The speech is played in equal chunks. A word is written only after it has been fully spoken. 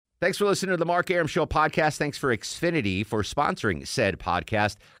Thanks for listening to the Mark Arum Show podcast. Thanks for Xfinity for sponsoring said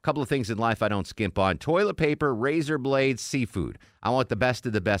podcast. A couple of things in life I don't skimp on. Toilet paper, razor blades, seafood. I want the best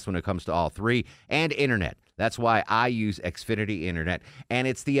of the best when it comes to all three. And internet. That's why I use Xfinity Internet. And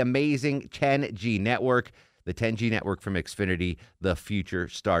it's the amazing 10G network. The 10G network from Xfinity. The future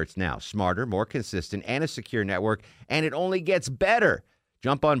starts now. Smarter, more consistent, and a secure network. And it only gets better.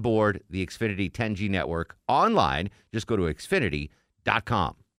 Jump on board the Xfinity 10G network online. Just go to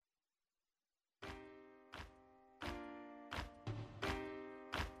Xfinity.com.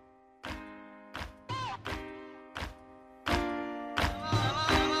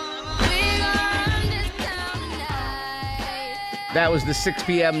 That was the 6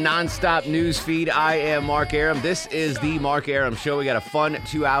 p.m. nonstop news feed. I am Mark Arum. This is the Mark Arum Show. We got a fun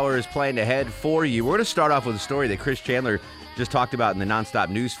 2 hours planned ahead for you. We're going to start off with a story that Chris Chandler just talked about in the nonstop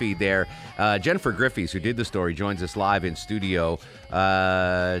news feed there. Jennifer Griffiths, who did the story, joins us live in studio.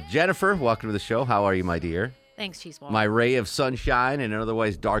 Jennifer, welcome to the show. How are you, my dear? Thanks, Cheeseball. My ray of sunshine in an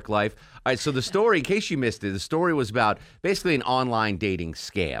otherwise dark life. All right, so the story, in case you missed it, the story was about basically an online dating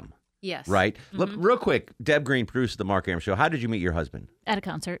scam. Yes. Right? Look, real quick, Deb Green, producer of the Mark Arum Show. How did you meet your husband? At a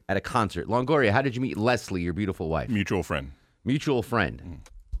concert. At a concert. Longoria, how did you meet Leslie, your beautiful wife? Mutual friend. Mutual friend.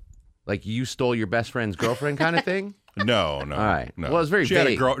 Like you stole your best friend's girlfriend kind of thing? No. All right. No. Well, it was very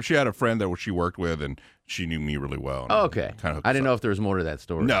vague. She had a friend that she worked with, and she knew me really well. Oh, okay. I didn't know if there was more to that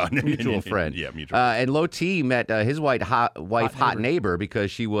story. No. Mutual friend. Yeah, mutual friend. And Lo T met his wife, hot neighbor,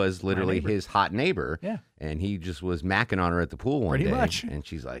 because she was literally his hot neighbor. Yeah. And he just was macking on her at the pool one Pretty day. much. And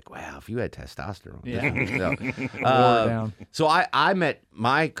she's like, wow, if you had testosterone. Yeah. So, so I met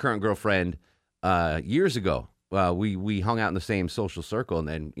my current girlfriend years ago. We hung out in the same social circle, and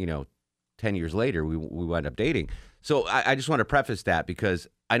then, 10 years later, we wound up dating. So I just want to preface that because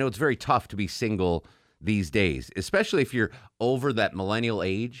I know it's very tough to be single these days, especially if you're over that millennial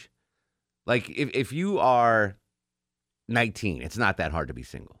age. Like if you are 19, it's not that hard to be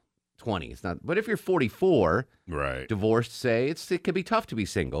single. 20, it's not. But if you're 44, right, divorced, say, it can be tough to be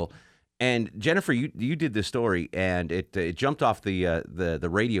single. And Jennifer, you did this story, and it jumped off the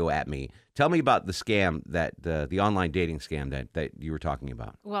radio at me. Tell me about the scam the online dating scam that you were talking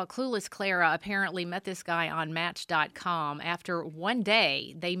about. Well, Clueless Clara apparently met this guy on Match.com. After one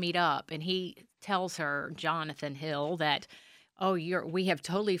day, they meet up, and he tells her, Jonathan Hill, that, we have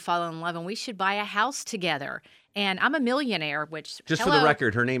totally fallen in love, and we should buy a house together. And I'm a millionaire, which just for the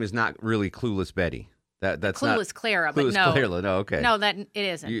record, her name is not really Clueless Betty. That's Clueless not Clara, Clueless but no. Clara. No, okay. No, that it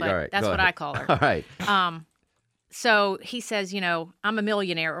isn't. But all right, that's what ahead. I call her. All right. So he says, I'm a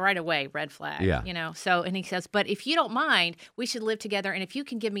millionaire right away, red flag. Yeah. So, and he says, but if you don't mind, we should live together. And if you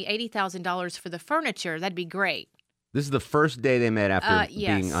can give me $80,000 for the furniture, that'd be great. This is the first day they met after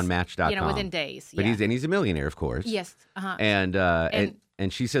yes. being on Match.com. Within days. But he's a millionaire, of course. Yes. Uh-huh.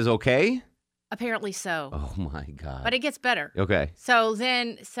 And she says, okay. Apparently so. Oh my God. But it gets better. Okay. So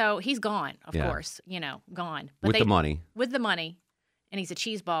he's gone, of course, gone. But with the money. With the money. And he's a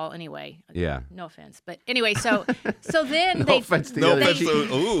cheese ball anyway. Yeah. No offense. But anyway, so then no they... offense to no the offense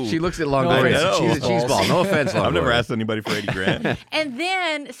other. She looks at No Longoria. offense. She's a cheese ball. No offense, Longoria. I've never asked anybody for $80,000. And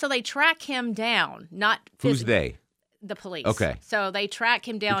then, so they track him down. Who's they? The police. Okay. So they track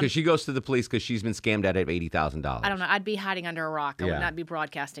him down. Because she goes to the police because she's been scammed out of $80,000. I don't know. I'd be hiding under a rock. I would not be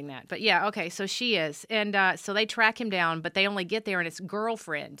broadcasting that. But yeah, okay. So she is. And so they track him down, but they only get there and his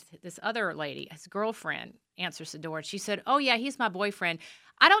girlfriend, this other lady, his girlfriend answers the door. And she said, oh yeah, he's my boyfriend.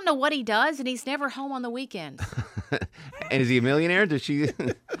 I don't know what he does, and he's never home on the weekends. And is he a millionaire? Does she?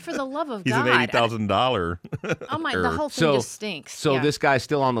 For the love of He's God. an $80,000. Oh my, the whole thing just stinks. So this guy's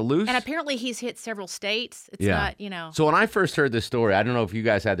still on the loose? And apparently he's hit several states. It's not, So when I first heard this story, I don't know if you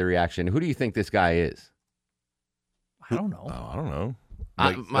guys had the reaction. Who do you think this guy is? I don't know. Oh, I don't know.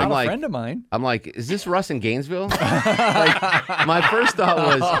 I'm Not like, a friend of mine. I'm like, is this Russ in Gainesville? Like, my first thought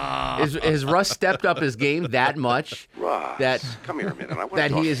was, has Russ stepped up his game that much Come here a minute. I that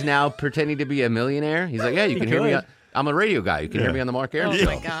he is now pretending to be a millionaire? He's like, yeah, you can hear me. I'm a radio guy. You can hear me on the Mark Arum Show. Oh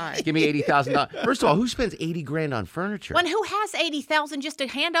my God. Give me $80,000. First of all, who spends $80,000 on furniture? When who has $80,000 just to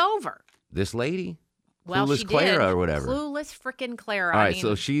hand over? This lady. Well, Clueless she Clara did. or whatever. Clueless frickin' Clara. All right,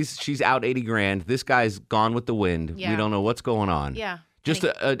 so she's out $80,000. This guy's gone with the wind. Yeah. We don't know what's going on. Yeah. Just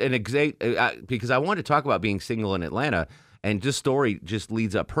an exact because I wanted to talk about being single in Atlanta, and this story just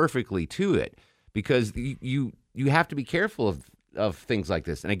leads up perfectly to it because you have to be careful of things like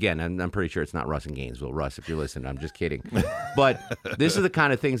this. And again, I'm pretty sure it's not Russ in Gainesville. Russ, if you're listening, I'm just kidding. But this is the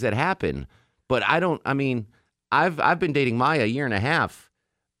kind of things that happen. But I've been dating Maya a year and a half.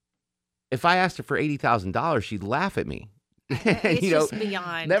 If I asked her for $80,000, she'd laugh at me. It's just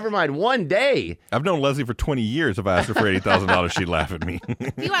beyond. Never mind, one day. I've known Leslie for 20 years. If I asked her for $80,000, she'd laugh at me.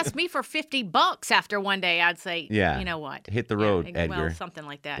 If you asked me for $50 after one day, I'd say, Yeah. You know what? Hit the road, Edgar. Well, something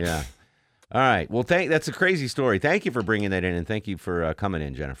like that. Yeah. All right. Well, that's a crazy story. Thank you for bringing that in, and thank you for coming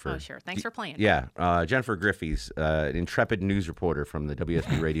in, Jennifer. Oh, sure. Thanks for playing. Yeah. Jennifer Griffey's an intrepid news reporter from the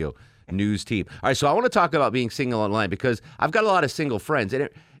WSB Radio news team. All right. So I want to talk about being single online because I've got a lot of single friends. And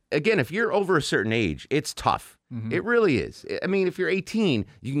again, if you're over a certain age, it's tough. Mm-hmm. It really is. I mean, if you're 18,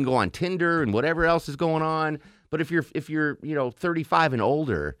 you can go on Tinder and whatever else is going on. But if you're 35 and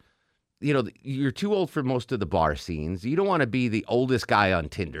older, you're too old for most of the bar scenes. You don't want to be the oldest guy on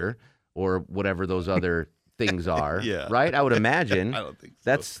Tinder or whatever those other things are. Yeah. Right? I would imagine. I don't think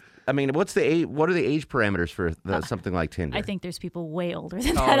so. What's the age? What are the age parameters for something like Tinder? I think there's people way older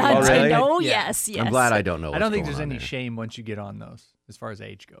than that on really? Tinder. Oh, Yeah. yes. I'm glad I don't know. I don't think what's there's going on any there. shame once you get on those, as far as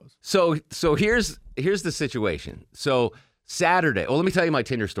age goes. So here's the situation. So Saturday. Well, let me tell you my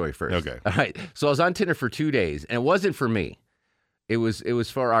Tinder story first. Okay. All right. So I was on Tinder for 2 days, and it wasn't for me. It was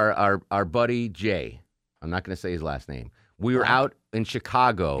for our buddy Jay. I'm not going to say his last name. We were out in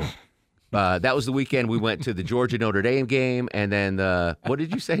Chicago. That was the weekend we went to the Georgia Notre Dame game, and then what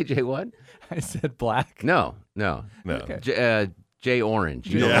did you say, Jay? What? I said black. No. Okay. Jay Orange.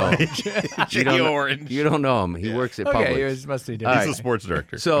 You don't know him. Jay Orange. You don't know him. He works at Publix. Okay, it must be All different. right. He's a sports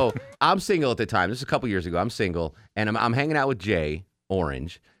director. So I'm single at the time. This is a couple years ago. I'm single, and I'm hanging out with Jay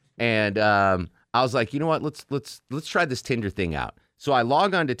Orange, and I was like, you know what? Let's try this Tinder thing out. So I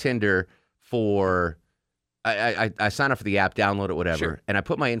log on to Tinder for. I sign up for the app, download it, whatever, Sure. and I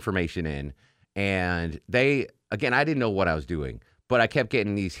put my information in, and I didn't know what I was doing, but I kept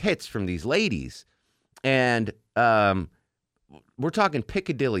getting these hits from these ladies, and we're talking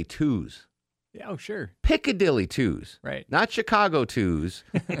Piccadilly 2s. Yeah, oh, sure. Piccadilly 2s. Right. Not Chicago 2s,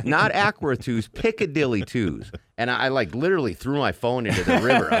 not Ackworth 2s, Piccadilly 2s. And I literally threw my phone into the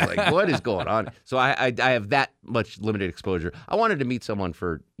river. I was like, what is going on? So I have that much limited exposure. I wanted to meet someone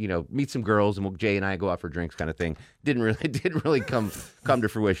meet some girls, and Jay and I go out for drinks kind of thing. Didn't really come to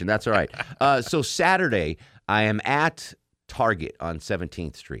fruition. That's all right. So Saturday, I am at Target on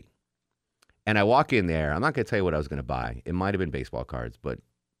 17th Street. And I walk in there. I'm not going to tell you what I was going to buy. It might have been baseball cards, but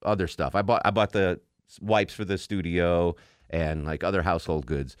other stuff. I bought the wipes for the studio and like other household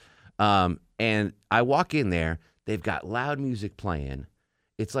goods. And I walk in there. They've got loud music playing.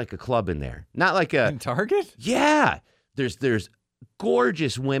 It's like a club in there. Not like a In Target? Yeah. There's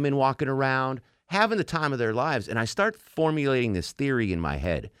gorgeous women walking around having the time of their lives. And I start formulating this theory in my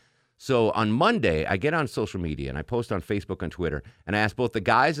head. So on Monday, I get on social media and I post on Facebook and Twitter, and I ask both the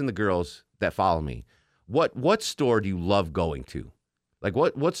guys and the girls that follow me, what store do you love going to? Like,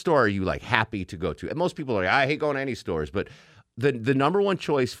 what store are you, like, happy to go to? And most people are like, I hate going to any stores. But the number one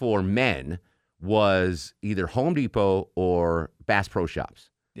choice for men was either Home Depot or Bass Pro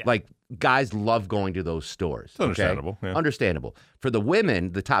Shops. Yeah. Like, guys love going to those stores. It's understandable. Okay? Yeah. Understandable. For the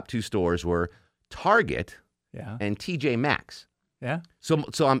women, the top two stores were Target Yeah. and TJ Maxx. Yeah. So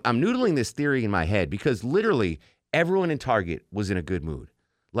I'm noodling this theory in my head because literally everyone in Target was in a good mood.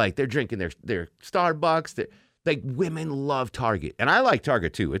 Like, they're drinking their Starbucks. Like, women love Target. And I like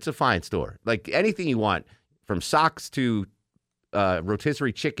Target, too. It's a fine store. Like, anything you want, from socks to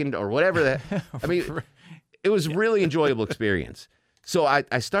rotisserie chicken or whatever that. I mean, it was a really enjoyable experience. So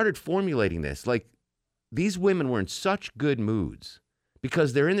I started formulating this. Like, these women were in such good moods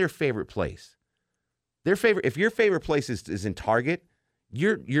because they're in their favorite place. If your favorite place is in Target,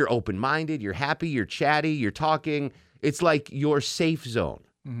 you're open-minded, you're happy, you're chatty, you're talking. It's like your safe zone.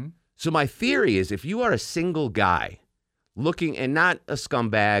 Mm-hmm. So my theory is if you are a single guy looking, and not a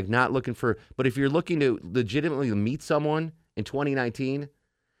scumbag, but if you're looking to legitimately meet someone in 2019,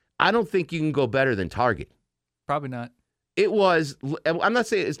 I don't think you can go better than Target. Probably not. It was, I'm not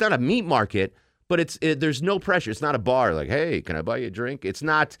saying it's not a meat market, but there's no pressure. It's not a bar like, hey, can I buy you a drink? It's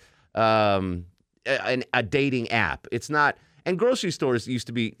not a dating app. It's not, and grocery stores used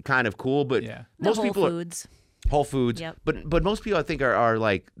to be kind of cool, but Yeah. most Whole people Foods. Whole Foods. Yep. But most people, I think, are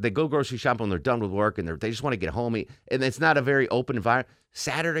like, they go grocery shop when they're done with work and they just want to get home. And it's not a very open environment.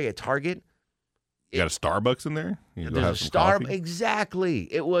 Saturday at Target. You got a Starbucks in there? You go There's have a some star. coffee?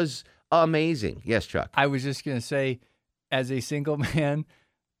 Exactly. It was amazing. Yes, Chuck. I was just going to say, as a single man,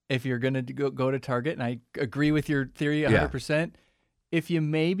 if you're going to go to Target, and I agree with your theory 100%, if you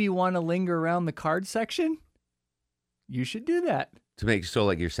maybe want to linger around the card section, you should do that. To make so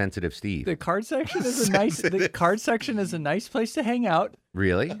like you're sensitive, Steve. The card section is a nice. The card section is a nice place to hang out.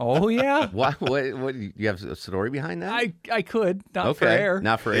 Really? Oh yeah. What? You have a story behind that? I could not for okay. air.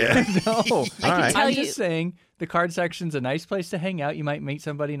 Not for air. No. All right. I'm just saying the card section's a nice place to hang out. You might meet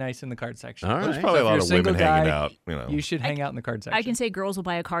somebody nice in the card section. All right. There's probably So a if lot you're of women single hanging guy, out. You know, You should hang out in the card section. I can say girls will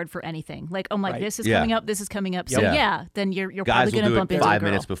buy a card for anything. Like, oh my, Right. this is Yeah. coming up. This is coming up. So Yeah. yeah, then you're Guys probably will going to do bump it into a 5 girl.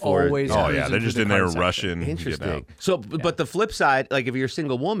 minutes before. Always. oh cruising yeah, they're just through in the there card section. rushing. getting Interesting. out. So, but the flip side, like if you're a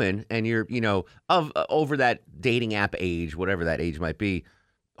single woman and you're, of over that dating app age, whatever that age might be,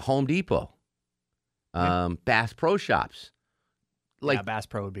 Home Depot, Bass Pro Shops, like Bass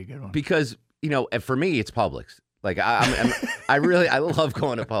Pro would be a good one. because and for me it's Publix. Like I love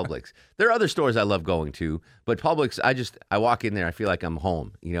going to Publix. There are other stores I love going to, but Publix, I walk in there, I feel like I'm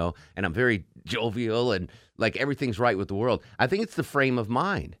home, and I'm very jovial and like everything's right with the world. I think it's the frame of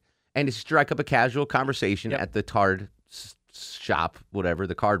mind, and to strike up a casual conversation at the card shop, whatever,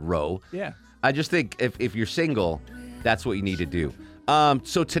 the card row. Yeah. I just think if you're single, that's what you need to do.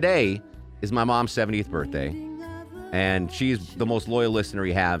 So today is my mom's 70th birthday. And she's the most loyal listener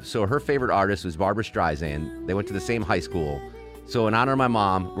we have. So her favorite artist was Barbra Streisand. They went to the same high school. So in honor of my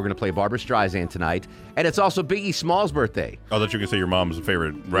mom, we're going to play Barbra Streisand tonight. And it's also Biggie Smalls' birthday. I thought you could say your mom's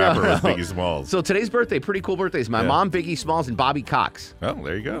favorite rapper was Biggie Smalls. So today's birthday, pretty cool birthdays. My mom, Biggie Smalls, and Bobby Cox. Oh,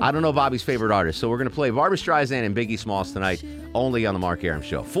 there you go. I don't know Bobby's favorite artist. So we're going to play Barbra Streisand and Biggie Smalls tonight, only on the Mark Arum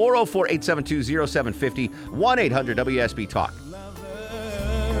Show. 404-872-0750, 1-800-WSB-TALK.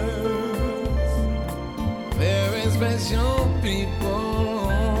 Very special people.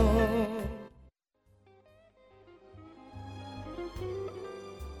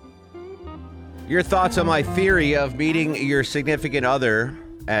 Your thoughts on my theory of meeting your significant other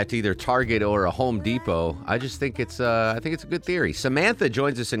at either Target or a Home Depot? I just think it's a good theory. Samantha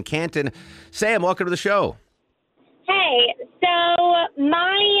joins us in Canton. Sam, welcome to the show. Hey, so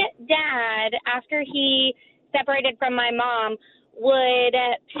my dad, after he separated from my mom, would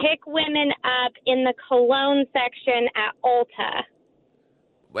pick women up in the cologne section at Ulta.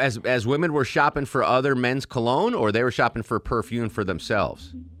 As women were shopping for other men's cologne, or they were shopping for perfume for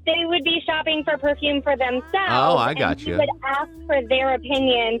themselves? They would be shopping for perfume for themselves. Oh, I got and you. He would ask for their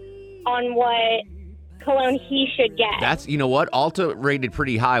opinion on what cologne he should get. That's, you know what? Ulta rated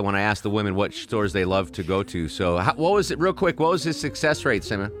pretty high when I asked the women what stores they love to go to. So what was it, real quick, what was his success rate,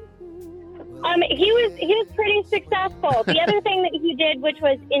 Simon? He was pretty successful. The other thing that he did, which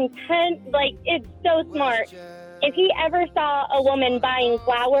was intense, like, it's so smart. If he ever saw a woman buying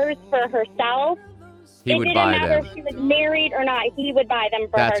flowers for herself, He would buy it didn't matter them. if she was married or not. He would buy them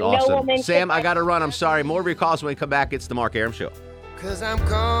for That's her. awesome. No woman Sam, could I got to run. I'm sorry. More of your calls when we come back. It's the Mark Arum Show. 'Cause I'm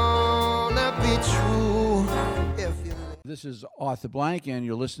gonna be true. This is Arthur Blank, and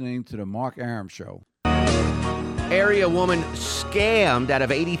you're listening to the Mark Arum Show. Area woman scammed out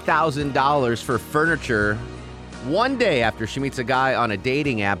of $80,000 for furniture one day after she meets a guy on a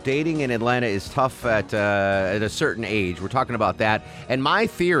dating app. Dating in Atlanta is tough at a certain age. We're talking about that. And my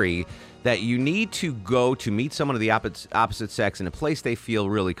theory that you need to go to meet someone of the opposite sex in a place they feel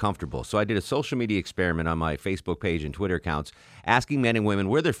really comfortable. So I did a social media experiment on my Facebook page and Twitter accounts, asking men and women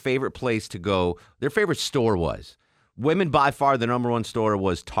where their favorite place to go, their favorite store was. Women, by far, the number one store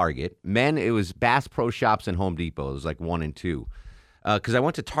was Target. Men, it was Bass Pro Shops and Home Depot. It was like 1 and 2. Because I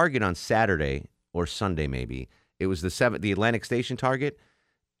went to Target on Saturday or Sunday, maybe. It was the Atlantic Station Target.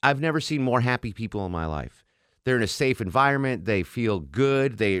 I've never seen more happy people in my life. They're in a safe environment. They feel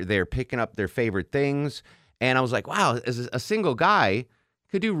good. They're picking up their favorite things. And I was like, wow, as a single guy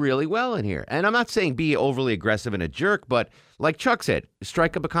could do really well in here. And I'm not saying be overly aggressive and a jerk, but like Chuck said,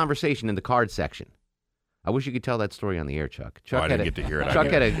 strike up a conversation in the card section. I wish you could tell that story on the air, Chuck. I didn't get to hear it. Chuck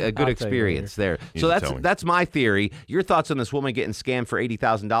had a good experience there. So that's my theory. Your thoughts on this woman getting scammed for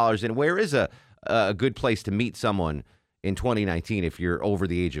 $80,000, and where is a good place to meet someone in 2019 if you're over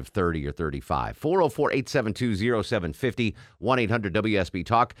the age of 30 or 35? 404-872-0750,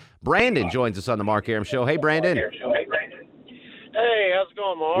 1-800-WSB-TALK. Brandon joins us on the Mark Arum Show. Hey, Brandon. Hey, how's it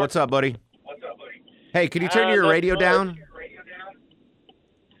going, Mark? What's up, buddy? Hey, can you turn your radio down?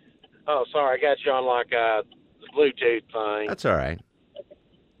 Oh, sorry, I got you on like the Bluetooth thing. That's all right.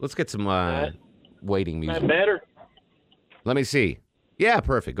 Let's get some waiting music. That better? Let me see. Yeah,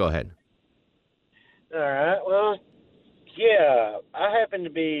 perfect. Go ahead. All right. Well, yeah, I happen to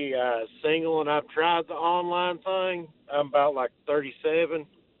be single, and I've tried the online thing. I'm about like 37.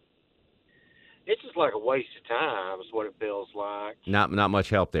 It's just like a waste of time is what it feels like. Not much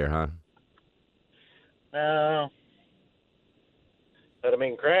help there, huh? No. But I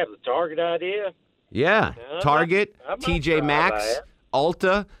mean, crap, the Target idea. Yeah. Yeah, Target, I might TJ try Maxx, that.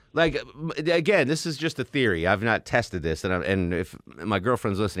 Ulta. Like, again, this is just a theory. I've not tested this, and if my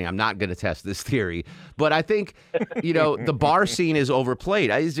girlfriend's listening, I'm not going to test this theory. But I think, the bar scene is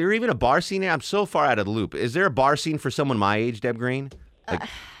overplayed. Is there even a bar scene? I'm so far out of the loop. Is there a bar scene for someone my age, Deb Green?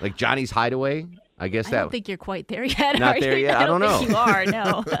 Like Johnny's Hideaway? I guess I that. don't think you're quite there yet. Not there yet. I don't know. Think you are.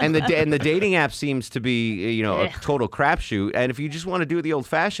 No. and the dating app seems to be a total crapshoot. And if you just want to do it the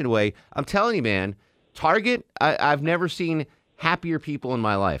old-fashioned way, I'm telling you, man, Target. I've never seen happier people in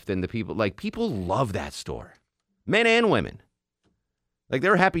my life than the people. Like, people love that store, men and women. Like,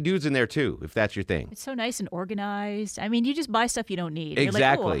 there are happy dudes in there too, if that's your thing. It's so nice and organized. I mean, you just buy stuff you don't need.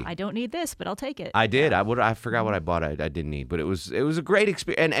 Exactly. You're like, I don't need this, but I'll take it. I did. I forgot what I bought. I didn't need, but it was a great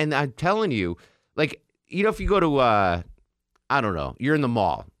experience. And I'm telling you, like, if you go to I don't know, you're in the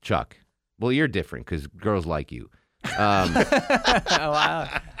mall, Chuck. Well, you're different because girls like you. Wow.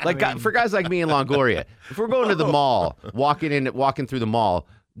 For guys like me in Longoria, if we're going to the mall, walking through the mall,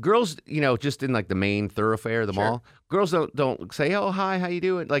 girls, just in like the main thoroughfare of the mall, girls don't say, "Oh, hi, how you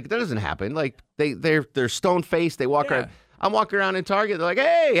doing?" Like, that doesn't happen. Like, they're stone faced. They walk around. I'm walking around in Target. They're like,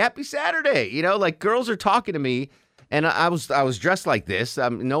 "Hey, happy Saturday!" Like, girls are talking to me, and I was dressed like this.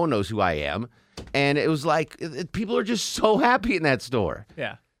 No one knows who I am, and it was like people are just so happy in that store.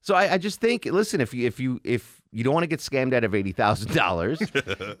 Yeah. So I just think, listen, if you don't want to get scammed out of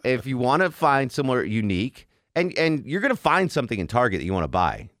 $80,000, if you want to find somewhere unique, and you're going to find something in Target that you want to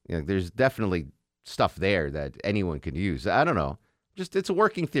buy. There's definitely stuff there that anyone can use. I don't know. Just, it's a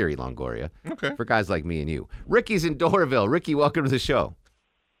working theory, Longoria. Okay. For guys like me and you. Ricky's in Doraville. Ricky, welcome to the show.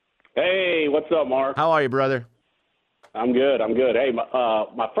 Hey, what's up, Mark? How are you, brother? I'm good. Hey,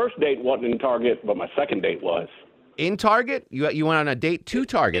 my first date wasn't in Target, but my second date was. In Target? You went on a date to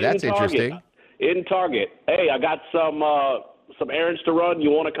Target. That's interesting. In Target. Hey, I got some errands to run. You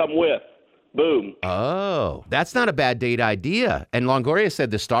want to come with? Boom. Oh, that's not a bad date idea. And Longoria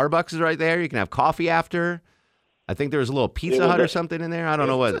said the Starbucks is right there. You can have coffee after. I think there was a little Pizza Hut or something in there. I don't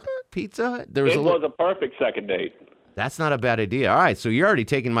know what. Pizza Hut? Was a perfect second date. That's not a bad idea. All right, so you're already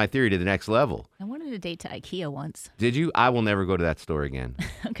taking my theory to the next level. I wanted a date to IKEA once. Did you? I will never go to that store again.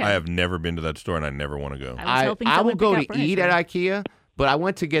 Okay. I have never been to that store, and I never want to go. I will go to eat at IKEA, but I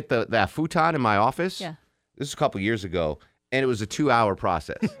went to get that futon in my office. Yeah. This is a couple years ago, and it was a 2-hour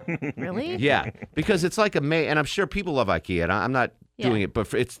process. Really? Yeah, because it's like and I'm sure people love IKEA, and I'm not doing it, but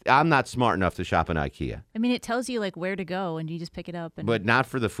I'm not smart enough to shop in IKEA. I mean, it tells you like where to go, and you just pick it up. But not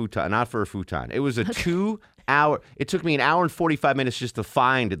for the futon, not for a futon. It was a 2-hour. It took me 1 hour and 45 minutes just to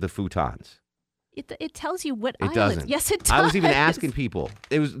find the futons. It tells you what It aisle doesn't. Yes, it does. I was even asking people.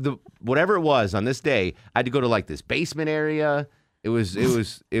 It was whatever it was on this day. I had to go to like this basement area. It was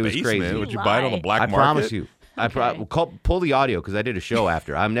Basement? crazy. Would you buy it on the black I market? promise you. Okay. Pull the audio because I did a show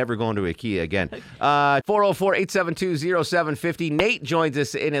after. I'm never going to IKEA again. 404-872-0750. Nate joins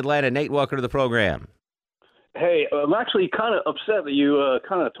us in Atlanta. Nate, welcome to the program. Hey, I'm actually kind of upset that you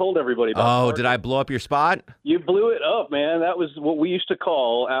kind of told everybody about Oh, Target. did I blow up your spot? You blew it up, man. That was what we used to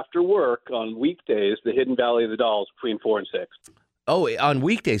call, after work on weekdays, the Hidden Valley of the Dolls between 4 and 6. Oh, on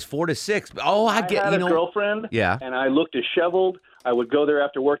weekdays, 4 to 6. Oh, I get. had a girlfriend, Yeah. and I looked disheveled. I would go there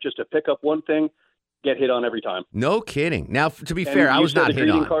after work just to pick up one thing, get hit on every time. No kidding. Now, to be And fair, I you was said not the hit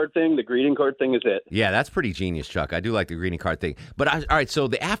greeting on. card thing. The greeting card thing is it. Yeah, that's pretty genius, Chuck. I do like the greeting card thing. But all right, so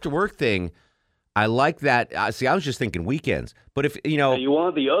the after work thing, I like that. See, I was just thinking weekends. But if Now, you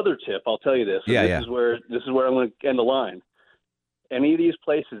want the other tip? I'll tell you this. And Yeah, this yeah. is where I'm going to end the line. Any of these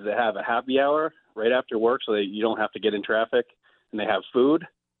places that have a happy hour right after work, so that you don't have to get in traffic, and they have food.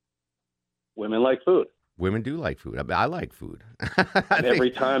 Women like food. Women do like food. I like food. And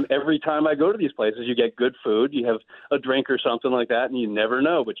every time I go to these places, you get good food. You have a drink or something like that, and you never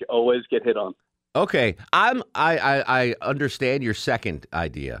know, but you always get hit on. Okay, I understand your second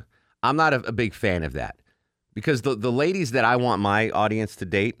idea. I'm not a big fan of that because the ladies that I want my audience to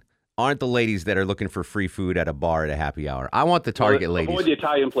date aren't the ladies that are looking for free food at a bar at a happy hour. I want the Target ladies. Avoid the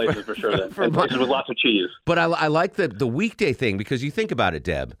Italian places for sure, then. And places with lots of cheese. But I like the weekday thing because you think about it,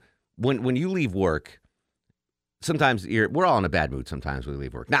 Deb. When you leave work, sometimes we're all in a bad mood. Sometimes we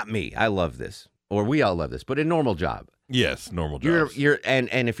leave work. Not me. I love this, or we all love this. But a normal job. Yes, normal jobs.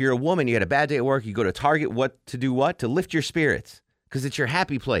 And if you're a woman, you had a bad day at work, you go to Target. To lift your spirits because it's your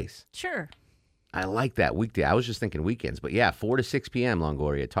happy place. Sure. I like that weekday. I was just thinking weekends, but yeah, 4 to 6 p.m.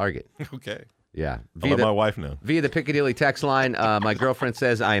 Longoria at Target. Okay. Yeah. I'll let my wife know. Via the Piccadilly text line, my girlfriend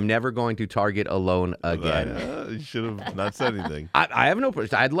says I am never going to Target alone again. You should have not said anything. I have no.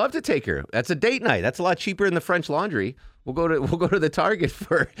 I'd love to take her. That's a date night. That's a lot cheaper than the French Laundry. We'll go to the Target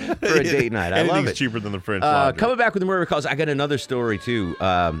for a date night. I love Anything's it. cheaper than the French Laundry. Coming back with the murder calls, I got another story too.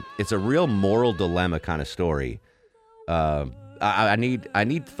 It's a real moral dilemma kind of story. I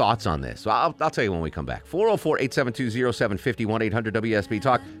need thoughts on this. So I'll tell you when we come back. 404-872-0750, 1-800-WSB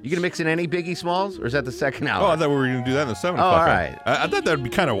Talk. You going to mix in any Biggie Smalls, or is that the second hour? Oh, I thought we were going to do that in the 7 o'clock. All right. I thought that would be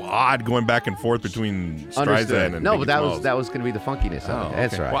kind of odd going back and forth between Streisand and No, Biggie but Smalls. that was going to be the funkiness of it. Okay.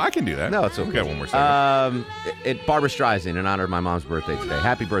 That's right. Well, I can do that. No, it's okay. We got one more second. Barbara Streisand, in honor of my mom's birthday today.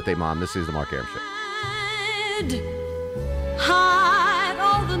 Happy birthday, Mom. This is the Mark Arum Show. Hide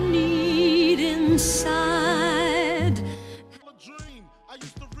all the need inside. I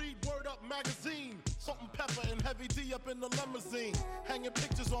used to read Word Up magazine, Salt and Pepper and Heavy D up in the limousine, hanging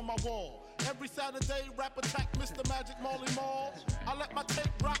pictures on my wall. Every Saturday, rap attack Mr. Magic Marley Marl. I let my tape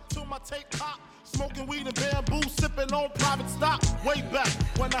rock till my tape pop, smoking weed and bamboo, sipping on private stock. Way back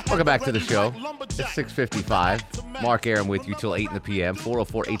when I had Welcome back to the show. It's 6:55. Mark Arum with you till 8 in the p.m.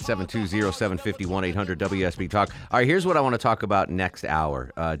 404-872-0750, 1-800-WSB Talk. All right, here's what I want to talk about next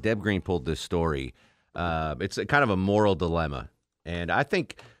hour. Deb Green pulled this story. It's kind of a moral dilemma. And I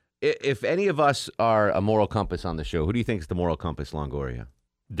think if any of us are a moral compass on the show, who do you think is the moral compass, Longoria?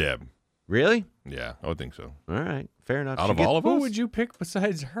 Deb. Really? Yeah, I would think so. All right, fair enough. Out of all of us? Who would you pick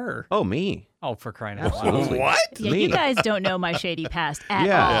besides her? Oh, me. Oh, for crying out loud. Absolutely. What? Yeah, Me. you guys don't know my shady past at all.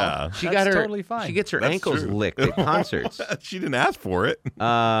 Yeah. She That's got her. totally fine. She gets her That's ankles true. licked at concerts. She didn't ask for it.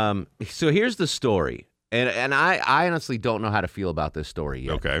 So here's the story, and I honestly don't know how to feel about this story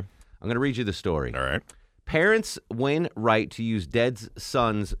yet. Okay. I'm going to read you the story. All right. Parents win right to use dead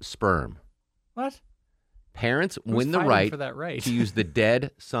son's sperm. What? Parents Who's win the fighting right for that right? to use the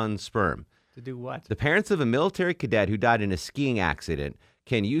dead son's sperm. To do what? The parents of a military cadet who died in a skiing accident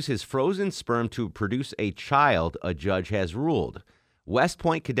can use his frozen sperm to produce a child, a judge has ruled. West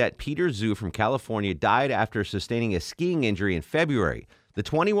Point cadet Peter Zhu from California died after sustaining a skiing injury in February. The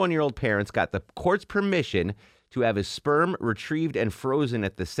 21-year-old parents got the court's permission to have his sperm retrieved and frozen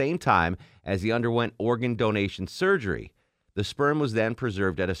at the same time as he underwent organ donation surgery. The sperm was then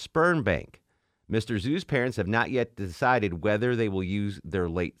preserved at a sperm bank. Mr. Zhu's parents have not yet decided whether they will use their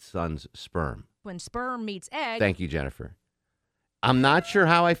late son's sperm. When sperm meets egg. Thank you, Jennifer. I'm not sure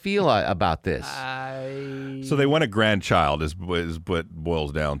how I feel about this. So they want a grandchild is what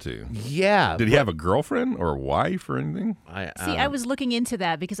boils down to. Yeah. Did he have a girlfriend or a wife or anything? I was looking into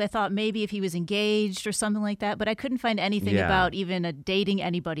that because I thought maybe if he was engaged or something like that, but I couldn't find anything about even dating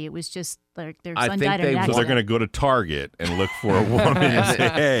anybody. It was just like their son died in an So accident. they're going to go to Target and look for a woman and say,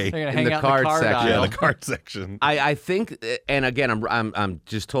 "Hey, They're gonna in hang the out card in the card section. aisle. yeah, the card section." I think, and again, I'm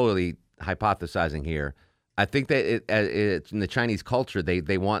just totally hypothesizing here. I think that it's in the Chinese culture,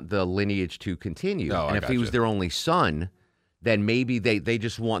 they want the lineage to continue. Oh, and if he was their only son, then maybe they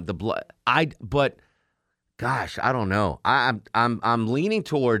just want the blood. But gosh, I don't know. I'm leaning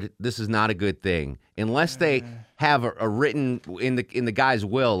toward this is not a good thing unless they have a written in the guy's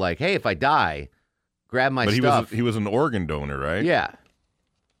will, like, hey, if I die, grab my But stuff. he was an organ donor, right? Yeah.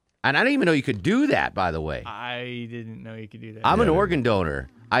 And I didn't even know you could do that, by the way. I didn't know you could do that. I'm an organ donor.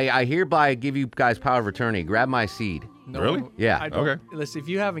 I hereby give you guys power of attorney. Grab my seed. No, Really? Yeah. I don't, Okay. Listen, if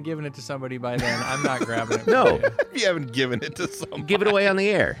you haven't given it to somebody by then, I'm not grabbing it. No. for you. If you haven't given it to someone. Give it away on the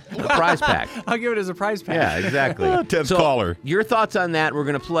air. A prize pack. I'll give it as a prize pack. Yeah, exactly. 10th caller. Your thoughts on that? We're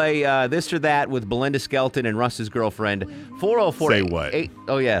going to play This or That with Belinda Skelton and Russ's girlfriend. 404 Say what?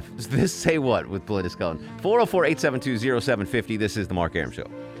 Oh, yeah. This Say What with Belinda Skelton. 404-872-0750. This is The Mark Arum Show.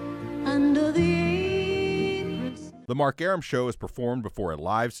 Under the The Mark Arum Show is performed before a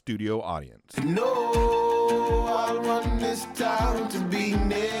live studio audience. No, I want this town to be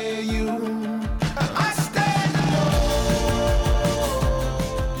near you. I stand alone.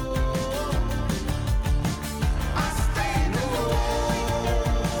 I stand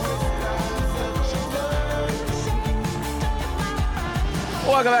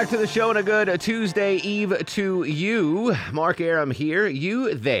Welcome back to the show and a good Tuesday Eve to you. Mark Arum here,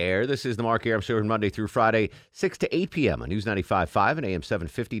 you there. This is the Mark Arum Show from Monday through Friday, 6 to 8 p.m. on News 95.5 and AM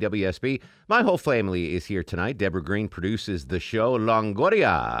 750 WSB. My whole family is here tonight. Deborah Green produces the show.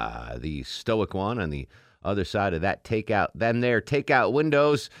 Longoria, the stoic one on the other side of that takeout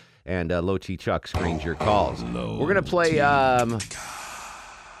windows. And Low T Chuck screens your calls. We're going to play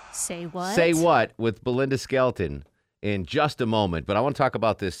Say what? Say What with Belinda Skelton in just a moment, but I want to talk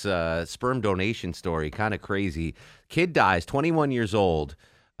about this sperm donation story. Kind of crazy. Kid dies, 21 years old,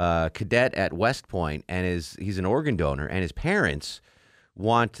 cadet at West Point, and he's an organ donor, and his parents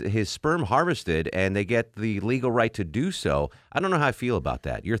want his sperm harvested, and they get the legal right to do so. I don't know how I feel about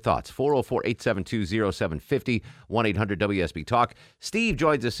that. Your thoughts? 404-872-0750, 1-800-WSB Talk. Steve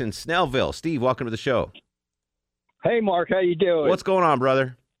joins us in Snellville. Steve, welcome to the show. Hey, Mark, how you doing? What's going on,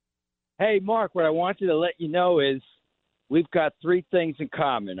 brother? Hey, Mark, what I wanted to let you know is we've got three things in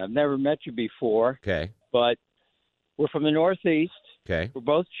common. I've never met you before, Okay. but We're from the Northeast. Okay. We're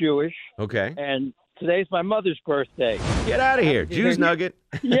both Jewish. Okay. And today's my mother's birthday. Get out of here. Jews Nugget.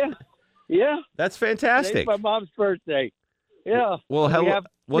 Yeah. That's fantastic. Today's my mom's birthday. Yeah. Well, we have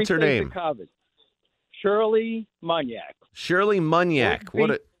what's her three things name? in common. Shirley Munyak. Shirley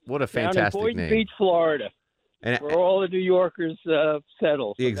Munyak. What a fantastic down in Boynton name. Beach, Florida. And where all the New Yorkers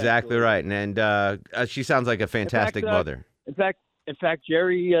settle. Exactly right. And she sounds like a fantastic mother. In fact,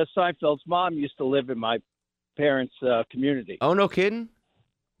 Jerry Seinfeld's mom used to live in my parents' community. Oh, no kidding?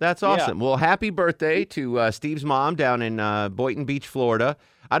 That's awesome. Yeah. Well, happy birthday to Steve's mom down in Boynton Beach, Florida.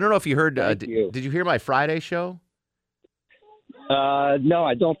 I don't know if you heard. Did you hear my Friday show? No,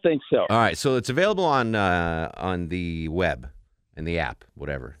 I don't think so. All right, so it's available on the web and the app,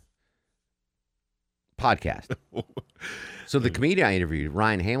 whatever. Podcast. So the comedian I interviewed,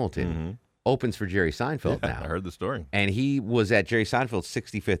 Ryan Hamilton, opens for Jerry Seinfeld now. I heard the story. And he was at Jerry Seinfeld's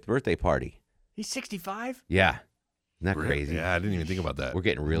 65th birthday party. He's 65? Yeah. Isn't that crazy? Yeah, I didn't even think about that. We're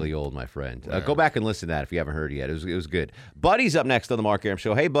getting really old, my friend. Go back and listen to that if you haven't heard it yet. It was good. Buddy's up next on the Mark Arum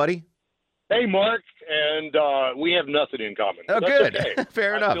Show. Hey, Buddy. Hey, Mark, and we have nothing in common. Oh, That's good. Okay.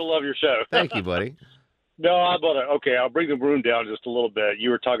 Fair enough. I still love your show. Thank you, buddy. No, I'll bring the room down just a little bit.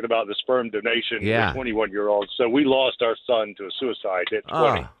 You were talking about the sperm donation Yeah. for 21-year-olds. So we lost our son to a suicide at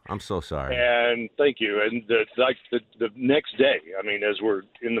 20. Oh, I'm so sorry. And thank you. And the next day, I mean, as we're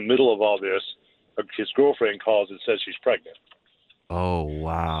in the middle of all this, his girlfriend calls and says she's pregnant. Oh,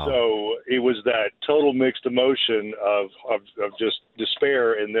 wow. So it was that total mixed emotion of just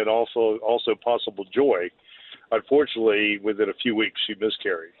despair and then also possible joy. Unfortunately, within a few weeks, she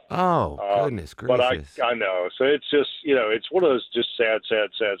miscarried. Oh, goodness gracious. But I know. So it's just, it's one of those just sad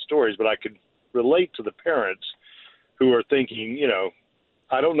stories. But I could relate to the parents who are thinking,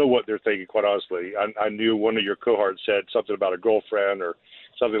 I don't know what they're thinking, quite honestly. I knew one of your cohorts said something about a girlfriend or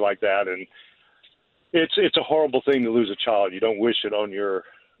something like that. And it's a horrible thing to lose a child. You don't wish it on your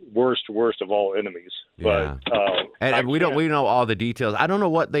worst of all enemies. Yeah. But and we know all the details. I don't know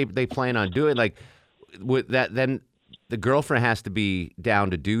what they plan on doing. Like with that, then the girlfriend has to be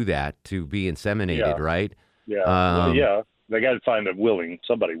down to do that, to be inseminated, right? Yeah. Yeah. They got to find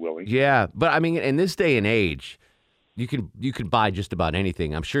somebody willing. Yeah, but I mean, in this day and age, you can buy just about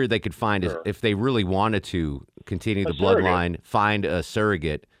anything. I'm sure they could find, if they really wanted to continue the bloodline, find a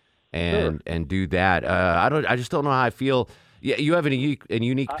surrogate and do that. I just don't know how I feel. Yeah, you have a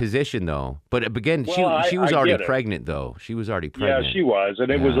unique position though. But again, she was already pregnant though. She was already pregnant. Yeah, she was, and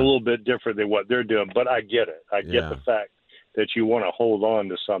it was a little bit different than what they're doing. But I get it. I get the fact that you want to hold on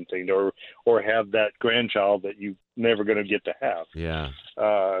to something or have that grandchild that you're never going to get to have. Yeah.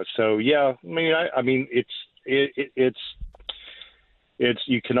 So yeah, I mean, it's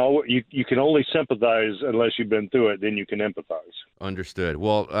you can only sympathize unless you've been through it. Then you can empathize. Understood.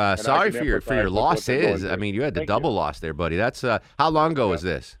 Well, sorry for your losses. I mean, you had the double loss there, buddy. That's how long ago was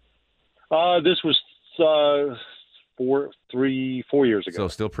this? This was 4 years ago. So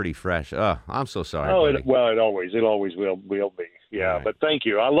still pretty fresh. Oh, I'm so sorry. Oh, buddy. it always will be. Yeah, right. But thank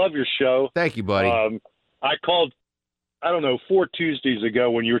you. I love your show. Thank you, buddy. I called, 4 Tuesdays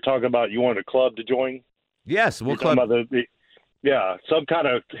ago when you were talking about you wanted a club to join. Yes, what club? Yeah, some kind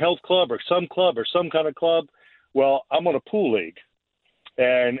of health club or some kind of club. Well, I'm on a pool league,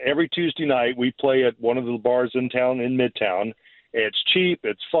 and every Tuesday night we play at one of the bars in town, in Midtown. It's cheap,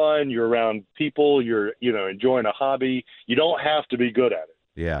 it's fun. You're around people. You're enjoying a hobby. You don't have to be good at it.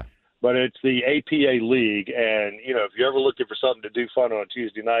 Yeah. But it's the APA league, and if you're ever looking for something to do fun on a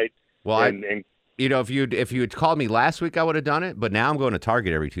Tuesday night, well, if you had called me last week, I would have done it. But now I'm going to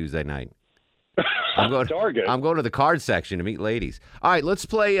Target every Tuesday night. I'm going to the card section to meet ladies. All right, let's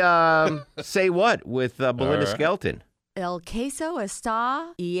play Say What with Belinda Skelton. El queso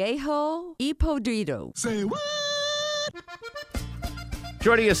está viejo y podrido. Say what?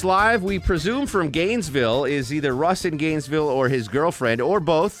 Joining us live, we presume from Gainesville, is either Russ in Gainesville or his girlfriend, or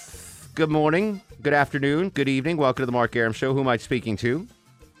both. Good morning, good afternoon, good evening. Welcome to the Mark Arum Show. Who am I speaking to?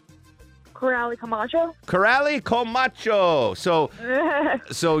 Corrali Camacho. Corrali Camacho. So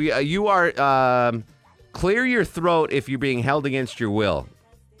you are clear your throat if you're being held against your will.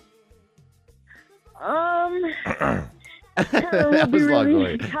 That was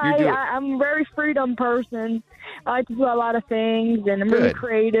really I'm a very freedom person. I like to do a lot of things, and I'm really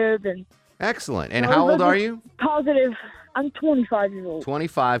creative. And excellent. And how old are you? Positive. I'm 25 years old.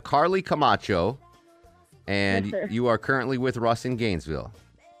 25. Carly Camacho. And Yes, sir. you are currently with Russ in Gainesville.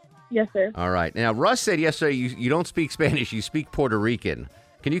 Yes, sir. All right. Now, Russ said yesterday you don't speak Spanish, you speak Puerto Rican.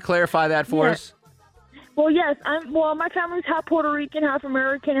 Can you clarify that for us? Well, yes. My family's half Puerto Rican, half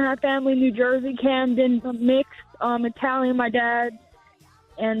American, half family New Jersey, Camden, mixed, Italian, my dad.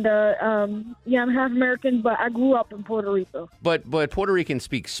 And I'm half American, but I grew up in Puerto Rico. But Puerto Ricans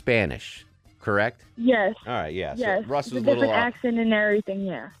speak Spanish, correct? Yes. All right, yeah. Yes. So Russ It's was a a little different off. accent and everything,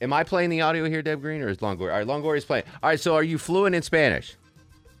 yeah. Am I playing the audio here, Deb Green, or is Longoria? All right, Longoria's playing. All right, so are you fluent in Spanish?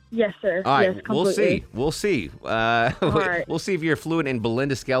 Yes, sir. All right, yes, we'll completely. see. We'll see. right. We'll see if you're fluent in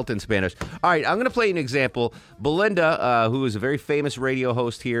Belinda Skelton Spanish. All right, I'm going to play an example. Belinda, who is a very famous radio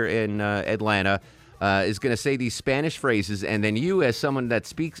host here in Atlanta, is going to say these Spanish phrases, and then you, as someone that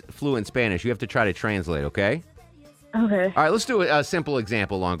speaks fluent Spanish, you have to try to translate, okay? Okay. All right, let's do a simple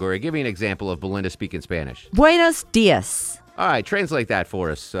example, Longoria. Give me an example of Belinda speaking Spanish. Buenos dias. All right, translate that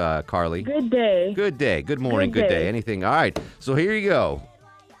for us, Carly. Good day. Good day. Good morning. Good Good day. day. Anything. All right, so here you go.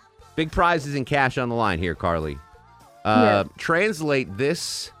 Big prizes and cash on the line here, Carly. Yes. Translate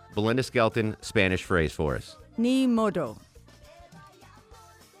this Belinda Skelton Spanish phrase for us. Ni modo.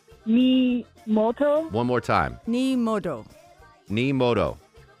 Mi moto? One more time. Ni modo. Ni modo.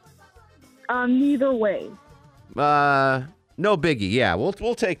 Neither way. No biggie. Yeah,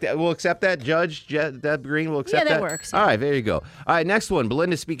 we'll take that. We'll accept that. Judge Deb Green will accept that. Yeah, that works. All right, there you go. All right, next one.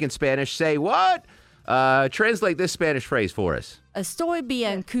 Belinda speaking Spanish. Say what? Translate this Spanish phrase for us. Estoy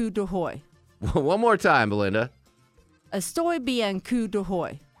bien cu de hoy. One more time, Belinda. Estoy bien cu de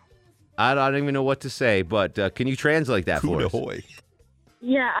hoy. I don't even know what to say, but can you translate that for us?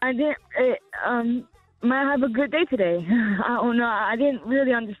 Yeah, I didn't. Might have a good day today. I don't know. I didn't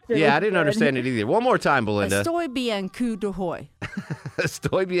really understand. Yeah, I didn't understand it either. One more time, Belinda. Estoy bien cu de hoy.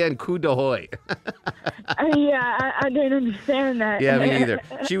 Estoy bien cu de hoy. Yeah, I didn't understand that. Yeah, me either.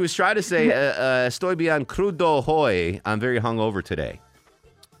 She was trying to say, estoy bien crudo hoy. I'm very hungover today.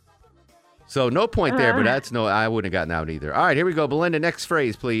 So no point there, but I wouldn't have gotten out either. All right, here we go. Belinda, next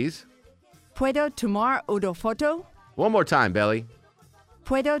phrase, please. Puedo tomar una foto? One more time, Belly.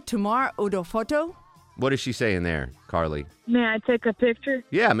 Puedo tomar una foto? What is she saying there, Carly? May I take a picture?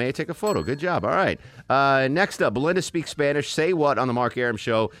 Yeah, may I take a photo? Good job. All right. Next up, Belinda speaks Spanish. Say what on the Mark Arum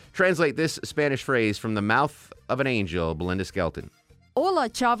Show? Translate this Spanish phrase from the mouth of an angel, Belinda Skelton. Hola,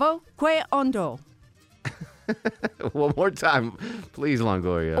 chavo. Que ondo? One more time, please,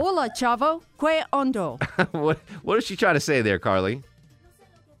 Longoria. Hola, chavo. Que ondo? What is she trying to say there, Carly?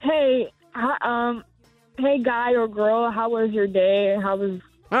 Hey, hey, guy or girl, how was your day? How was?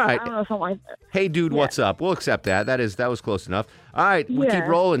 All right. I don't know, something like that. Hey, dude, what's up? We'll accept that. That was close enough. All right, we keep Yeah.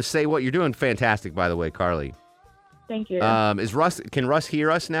 rolling. Say what you're doing. Fantastic, by the way, Carly. Thank you. Can Russ hear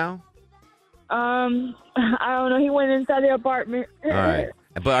us now? I don't know. He went inside the apartment. All right.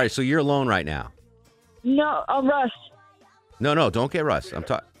 But all right, so you're alone right now. No, Russ. No, don't get Russ. I'm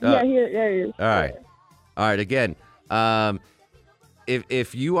talking. Yeah, there he is. All right. All right. Again,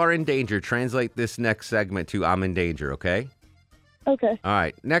 if you are in danger, translate this next segment to "I'm in danger." Okay. Okay. All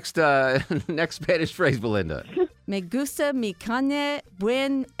right. Next Spanish phrase, Belinda. Me gusta mi carne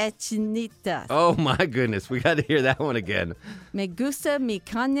buen hechinita. Oh my goodness, we got to hear that one again. Me gusta mi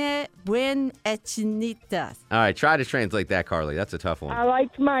carne buen hechinita. All right, try to translate that, Carly. That's a tough one. I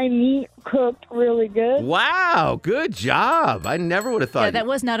liked my meat cooked really good. Wow, good job. I never would have thought. Yeah, that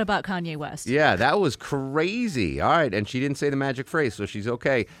was not about Kanye West. Yeah, that was crazy. All right, and she didn't say the magic phrase, so she's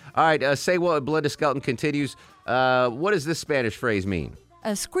okay. All right, say what Belinda Skelton continues. What does this Spanish phrase mean?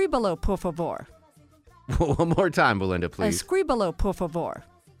 Escríbelo, por favor. One more time, Belinda, please. Escríbelo, por favor.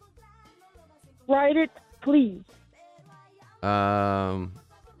 Write it, please.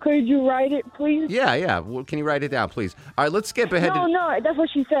 Could you write it, please? Yeah. Well, can you write it down, please? All right, let's skip ahead. No, that's what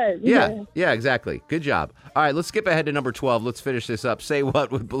she said. Yeah, exactly. Good job. All right, let's skip ahead to number 12. Let's finish this up. Say what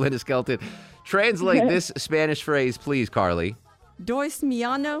with Belinda Skelton. Translate this Spanish phrase, please, Carly. Dois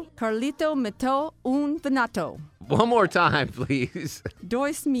miano, Carlito meto un venato. One more time, please.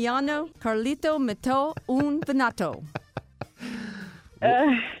 Dois miano, Carlito meto un venato.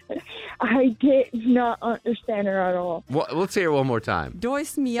 I did not understand her at all. Well, let's hear it one more time.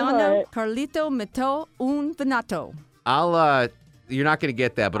 Dois miano, Carlito meto un venato. You're not going to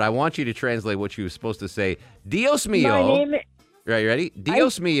get that, but I want you to translate what you were supposed to say. Dios mío. My name, Right, you ready?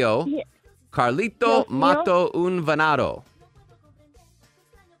 Dios mío, Carlito Dios mío. mato un venado.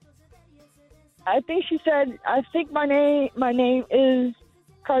 I think she said, I think my name is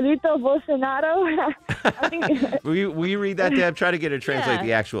Carlito Bolsonaro. I think. Will you read that, Deb? Try to get her to translate Yeah.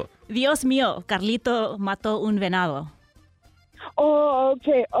 the actual. Dios mío, Carlito mató un venado. Oh,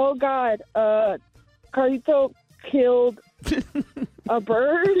 okay. Oh, God. Carlito killed a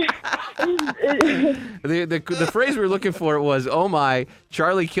bird. The phrase we were looking for was, "Oh my,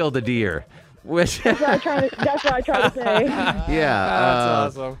 Charlie killed a deer." Which that's what I tried to say. yeah,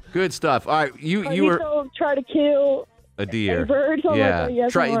 That's awesome. Good stuff. All right, you were Carlito tried to kill A deer. A bird. Oh yeah. my God,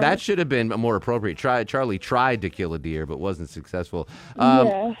 yes, That should have been more appropriate. Charlie tried to kill a deer, but wasn't successful.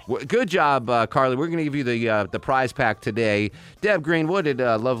 Good job, Carly. We're going to give you the prize pack today. Deb Green, what did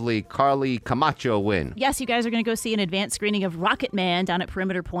lovely Carly Camacho win? Yes, you guys are going to go see an advanced screening of Rocket Man down at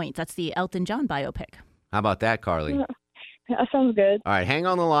Perimeter Point. That's the Elton John biopic. How about that, Carly? That sounds good. All right, hang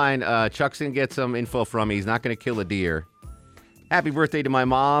on the line. Chuck's going to get some info from me. He's not going to kill a deer. Happy birthday to my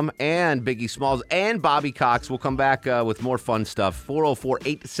mom and Biggie Smalls and Bobby Cox. We'll come back with more fun stuff.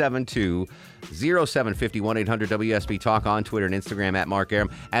 404-872-0750, 1-800-WSB Talk on Twitter and Instagram at Mark Arum.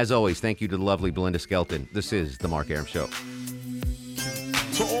 As always, thank you to the lovely Belinda Skelton. This is The Mark Arum Show.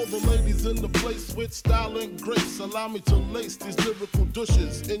 To all the ladies in the place with style and grace, allow me to lace these lyrical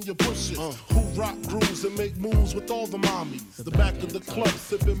douches in your bushes. Who rock grooves and make moves with all the mommies. The back of the club,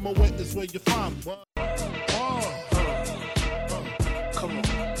 sipping Moet is where you find me.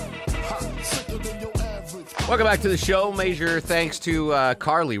 Welcome back to the show. Major thanks to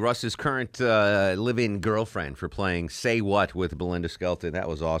Carly, Russ's current live-in girlfriend, for playing Say What with Belinda Skelton. That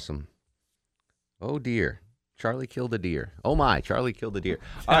was awesome. Oh, dear. Charlie killed a deer. Oh, my. Charlie killed a deer.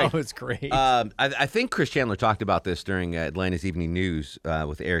 That was great. I think Chris Chandler talked about this during Atlanta's Evening News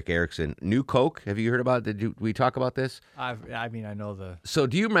with Eric Erickson. New Coke. Have you heard about it? Did we talk about this? I know the... So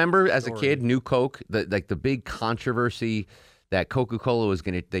do you remember as a kid, New Coke, the big controversy that Coca-Cola was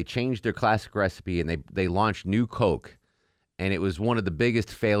they changed their classic recipe and they launched New Coke, and it was one of the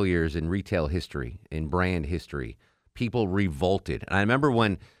biggest failures in retail history, in brand history. People revolted. And I remember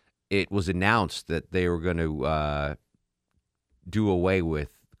when it was announced that they were going to do away with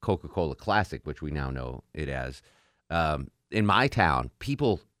Coca-Cola Classic, which we now know it as. In my town,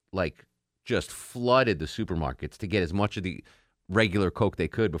 people just flooded the supermarkets to get as much of the regular Coke they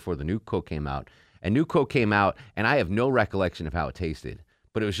could before the New Coke came out. And New Coke came out, and I have no recollection of how it tasted.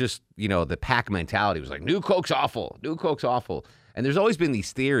 But it was just, the pack mentality was like, New Coke's awful. New Coke's awful. And there's always been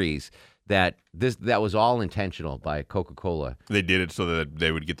these theories that that was all intentional by Coca-Cola. They did it so that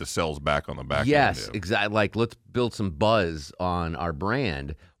they would get the sales back on the back end. Yes, exactly. Like, let's build some buzz on our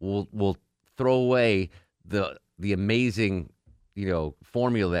brand. We'll throw away the amazing,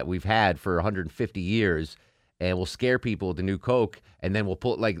 formula that we've had for 150 years, and we'll scare people with the New Coke, and then we'll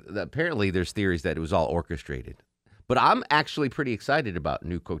pull, apparently there's theories that it was all orchestrated. But I'm actually pretty excited about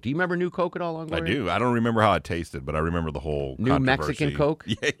New Coke. Do you remember New Coke at all, Longoria? I do. I don't remember how it tasted, but I remember the whole New controversy. Mexican Coke?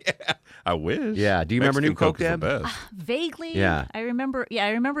 Yeah, I wish. Yeah. Do you remember New Coke, Deb? Deb? Vaguely. Yeah. I remember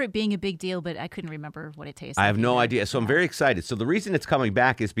it being a big deal, but I couldn't remember what it tasted like. I have no idea. So I'm very excited. So the reason it's coming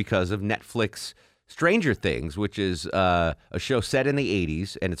back is because of Netflix Stranger Things, which is a show set in the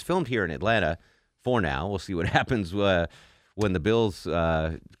 80s, and it's filmed here in Atlanta for now. We'll see what happens when the bills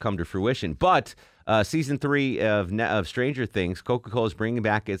come to fruition. But season 3 of Stranger Things, Coca-Cola is bringing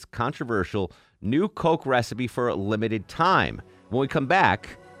back its controversial New Coke recipe for a limited time. When we come back,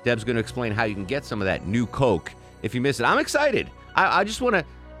 Deb's going to explain how you can get some of that New Coke if you miss it. I'm excited. I just want to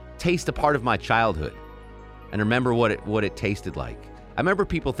taste a part of my childhood and remember what it tasted like. I remember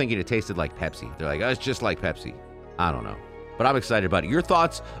people thinking it tasted like Pepsi. They're like, oh, it's just like Pepsi. I don't know. But I'm excited about it. Your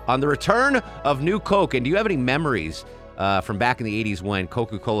thoughts on the return of New Coke, and do you have any memories from back in the 80s when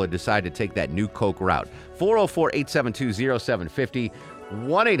Coca-Cola decided to take that New Coke route? 404-872-0750,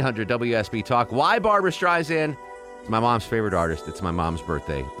 1-800-WSB Talk. Why Barbra Streisand? It's my mom's favorite artist. It's my mom's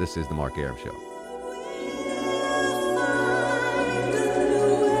birthday. This is The Mark Arum Show.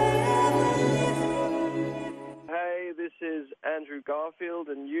 Hey, this is Andrew Garfield,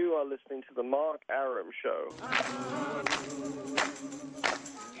 and you are listening to The Mark Arum Show.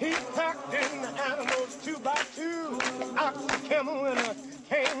 He packed in the animals 2 by 2, ox, a camel, and a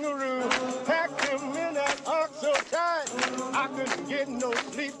kangaroo. Packed him in that ox so tight, I couldn't get no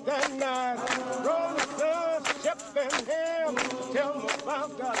sleep that night. Rolling Stones, Shep and Ham, tell them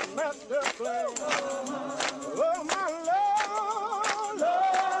about that master plan. Oh, my Lord,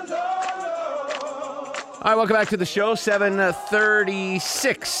 Lord, Lord. All right, welcome back to the show.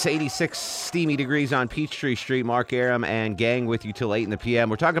 7:36, 86 steamy degrees on Peachtree Street. Mark Arum and gang with you till 8 in the p.m.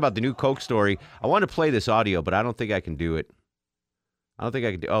 We're talking about the new Coke story. I want to play this audio, but I don't think I can do it. I don't think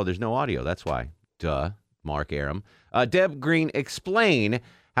I can do. Oh, there's no audio. That's why. Duh. Mark Arum. Deb Green, explain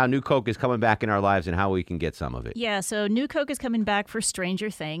how New Coke is coming back in our lives and how we can get some of it. Yeah, so New Coke is coming back for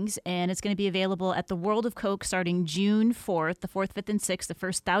Stranger Things, and it's going to be available at the World of Coke starting June 4th, the 4th, 5th, and 6th. The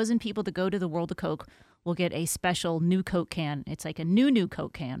first 1,000 people to go to the World of Coke will get a special New Coke can. It's like a new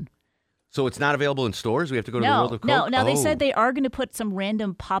Coke can. So it's not available in stores? We have to go to the World of Coke? No, they said they are going to put some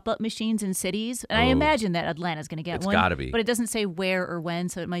random pop-up machines in cities, and I imagine that Atlanta's going to get one. It's got to be. But it doesn't say where or when,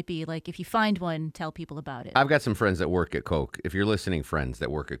 so it might be like if you find one, tell people about it. I've got some friends that work at Coke. If you're listening, friends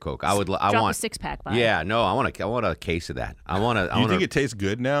that work at Coke, I want a six-pack by. Yeah, no, I want a case of that. Do you think it tastes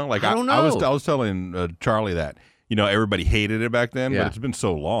good now? Like I don't know. I was telling Charlie that. Everybody hated it back then, but it's been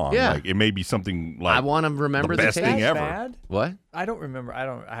so long. Yeah. Like, it may be something like I want to remember the best thing ever. Bad? What? I don't remember. I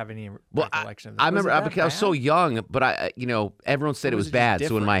don't have any recollection of this. I remember because I was so young, but everyone said it was bad.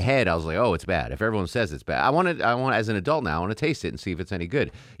 So in my head, I was like, oh, it's bad. If everyone says it's bad, I want as an adult now, I want to taste it and see if it's any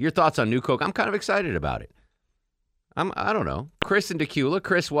good. Your thoughts on New Coke? I'm kind of excited about it. I don't know. Chris in Tequila.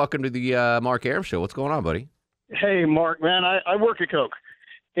 Chris, welcome to the Mark Arum Show. What's going on, buddy? Hey, Mark, man, I work at Coke.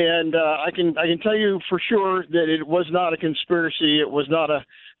 And I can tell you for sure that it was not a conspiracy. It was not a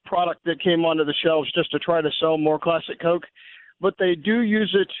product that came onto the shelves just to try to sell more classic Coke. But they do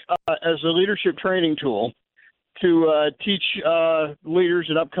use it as a leadership training tool to teach leaders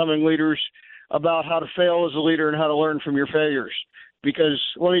and upcoming leaders about how to fail as a leader and how to learn from your failures. Because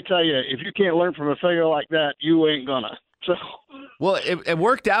let me tell you, if you can't learn from a failure like that, you ain't gonna. So. Well, it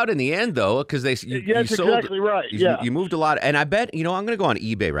worked out in the end, though, because you sold, exactly right. You moved a lot, and I bet I'm going to go on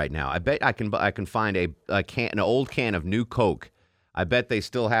eBay right now. I bet I can find an old can of New Coke. I bet they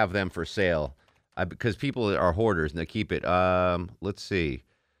still have them for sale, because people are hoarders and they keep it. Let's see,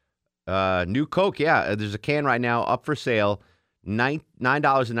 New Coke. Yeah, there's a can right now up for sale,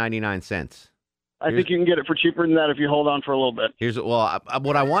 $9.99. I think you can get it for cheaper than that if you hold on for a little bit.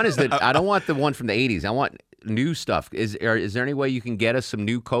 What I want is that I don't want the one from the 80s. I want new stuff. Is there any way you can get us some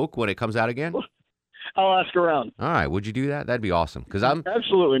New Coke when it comes out again? I'll ask around. All right, would you do that? That'd be awesome. Because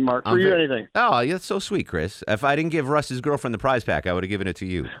absolutely, Mark. For you, anything. Oh, that's so sweet, Chris. If I didn't give Russ's girlfriend the prize pack, I would have given it to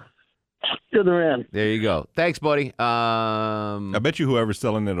you. You're the man. There you go. Thanks, buddy. I bet you whoever's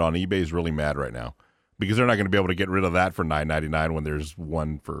selling it on eBay is really mad right now. Because they're not going to be able to get rid of that for $9.99 when there's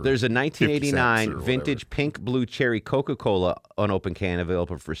one for. There's a 1989 vintage pink blue cherry Coca-Cola unopened can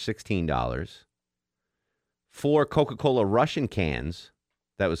available for $16. 4 Coca-Cola Russian cans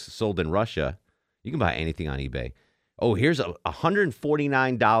that was sold in Russia. You can buy anything on eBay. Oh, here's a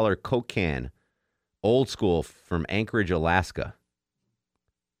 $149 Coke can, old school from Anchorage, Alaska.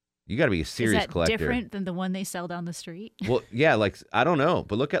 You got to be a serious collector. Is that different than the one they sell down the street? Well, yeah, I don't know,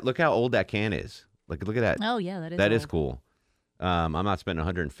 but look how old that can is. Look at that. Oh, yeah, that is That old. is cool. I'm not spending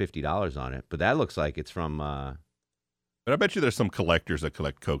 $150 on it, but that looks like it's from. But I bet you there's some collectors that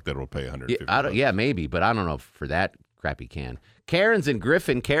collect Coke that will pay $150. Yeah, maybe, but I don't know for that crappy can. Karen's in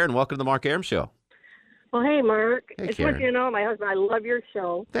Griffin. Karen, welcome to the Mark Arum Show. Well, hey, Mark. Hey, Just Karen. want you to know, my husband, I love your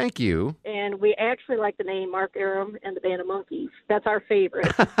show. Thank you. And we actually like the name Mark Arum and the Band of Monkeys. That's our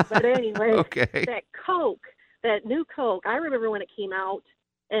favorite. But anyway, Okay. that Coke, that new Coke, I remember when it came out,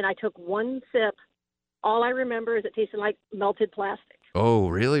 and I took one sip. All I remember is it tasted like melted plastic. Oh,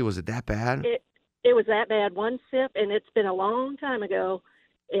 really? Was it that bad? It was that bad. One sip, and it's been a long time ago,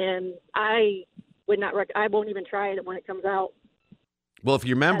 and I would not. I won't even try it when it comes out. Well, if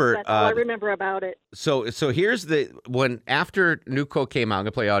you remember, That's all I remember about it. So here's after New Coke came out, I'm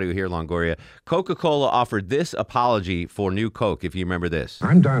going to play audio here, Longoria. Coca-Cola offered this apology for New Coke, if you remember this.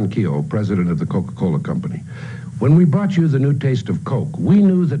 I'm Don Keogh, president of the Coca-Cola Company. When we brought you the new taste of Coke, we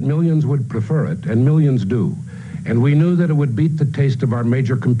knew that millions would prefer it, and millions do. And we knew that it would beat the taste of our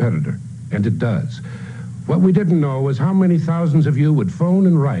major competitor, and it does. What we didn't know was how many thousands of you would phone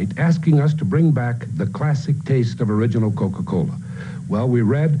and write asking us to bring back the classic taste of original Coca-Cola. Well, we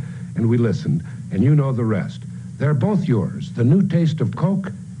read and we listened, and you know the rest. They're both yours, the new taste of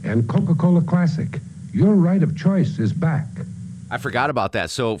Coke and Coca-Cola Classic. Your right of choice is back. I forgot about that.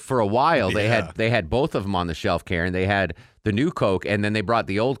 So for a while, they had both of them on the shelf, Karen. They had the new Coke, and then they brought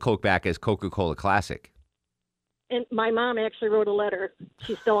the old Coke back as Coca-Cola Classic. And my mom actually wrote a letter.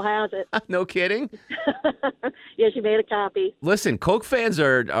 She still has it. No kidding? Yeah, she made a copy. Listen, Coke fans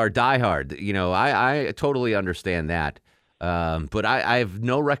are diehard. You know, I totally understand that. But I have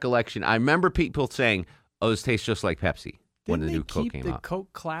no recollection. I remember people saying, oh, this tastes just like Pepsi when the new Coke came out. Keep the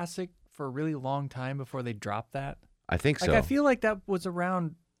Coke Classic for a really long time before they dropped that? I think so. I feel like that was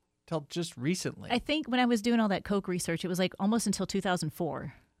around till just recently. I think when I was doing all that Coke research, it was like almost until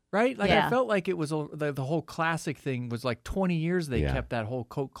 2004. Right? Like Yeah. I felt like it was the whole classic thing was like 20 years they kept that whole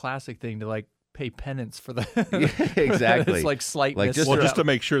Coke Classic thing to like pay penance for the exactly. It's like slightness. Just to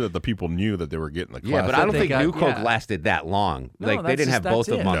make sure that the people knew that they were getting the classic. Yeah, but I don't think New Coke lasted that long. No, Like they didn't have both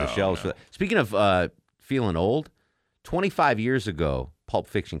of them on the No, shelves. For that. Speaking of feeling old, 25 years ago, Pulp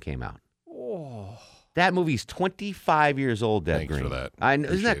Fiction came out. Oh. That movie's 25 years old, Deb Thanks Green. for that.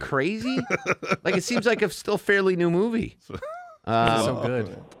 Isn't that crazy? Like, it seems like a still fairly new movie. It's so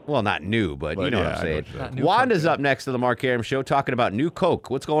good. Well, not new, but you know what I'm saying. Wanda's up next to the Mark Arum Show talking about new Coke.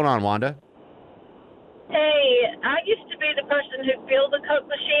 What's going on, Wanda? Hey, I used to be the person who filled the Coke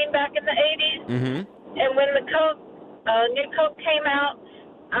machine back in the 80s. Mm-hmm. And when the new Coke came out,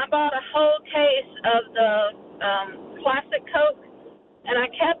 I bought a whole case of the classic Coke, and I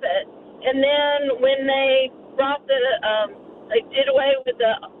kept it. And then when they brought they did away with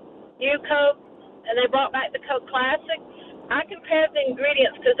the new Coke, and they brought back the Coke Classic, I compared the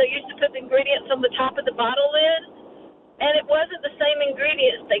ingredients because they used to put the ingredients on the top of the bottle lid, and it wasn't the same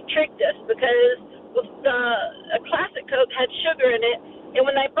ingredients. They tricked us because a classic Coke had sugar in it, and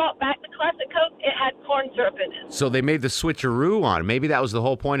when they brought back the classic Coke, it had corn syrup in it. So they made the switcheroo on it. Maybe that was the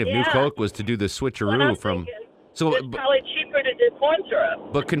whole point of new Coke, was to do the switcheroo from. So it's probably cheaper to do corn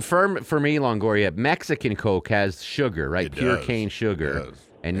syrup. But confirm for me, Longoria, Mexican Coke has sugar, right? It Pure does. cane sugar, It does.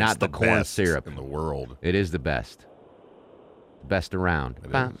 and It's not the corn best syrup in the world. It is the best. Best around. It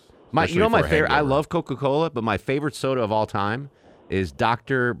is. My Especially for a favorite. I hangover. love Coca-Cola, but my favorite soda of all time is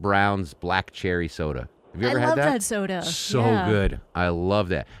Dr. Brown's Black Cherry Soda. Have you ever I had love that? that soda. So Yeah. good. I love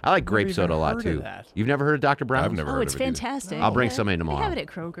that. I like grape even soda a lot heard of too. that. You've never heard of Dr. Brown's? I've never Oh, heard it's of it either. fantastic. I'll bring Yeah. some in tomorrow. They have it at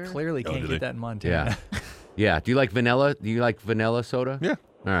Kroger. Clearly Oh, can't do get they? that in Montana. Yeah. Yeah. Do you like vanilla? Do you like vanilla soda? Yeah.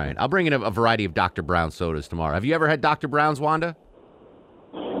 All right. I'll bring in a variety of Dr. Brown sodas tomorrow. Have you ever had Dr. Brown's, Wanda?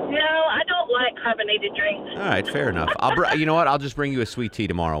 No, I don't like carbonated drinks. All right. Fair enough. You know what? I'll just bring you a sweet tea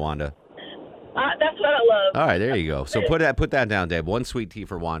tomorrow, Wanda. That's what I love. All right, there you go. So put that down, Dave. One sweet tea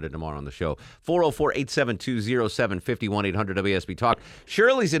for Wanda tomorrow on the show. 404-872-0750, 1-800-WSB Talk.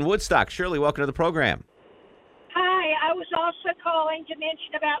 Shirley's in Woodstock. Shirley, welcome to the program. Hi, I was also calling to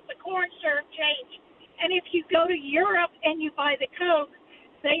mention about the corn syrup change. And if you go to Europe and you buy the Coke,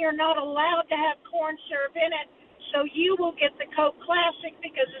 they are not allowed to have corn syrup in it. So you will get the Coke Classic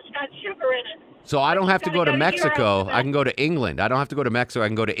because it's got sugar in it. So I don't have to go to Mexico. Europe. I can go to England. I don't have to go to Mexico. I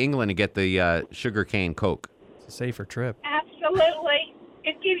can go to England and get the sugar cane Coke. It's a safer trip. Absolutely.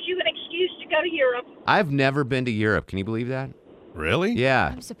 It gives you an excuse to go to Europe. I've never been to Europe. Can you believe that? Really?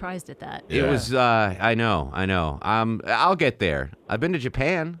 Yeah. I'm surprised at that. It was, I know. I'll get there. I've been to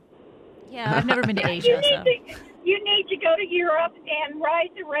Japan. Yeah, I've never been to Asia. So. You need to go to Europe and ride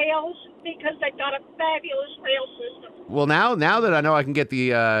the rails because they've got a fabulous rail system. Well, now that I know I can get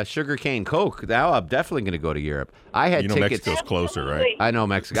the sugar cane Coke, now I'm definitely going to go to Europe. I had tickets. Mexico's closer, right? I know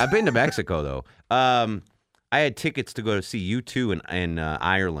Mexico. I've been to Mexico, though. I had tickets to go to see U2 in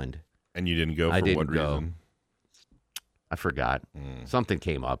Ireland. And you didn't go for what reason? I forgot. Something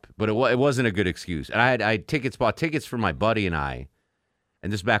came up, but it wasn't a good excuse. And I had bought tickets for my buddy and I,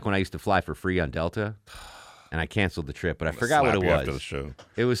 and this is back when I used to fly for free on Delta, and I canceled the trip, but I forgot what it was. After the show.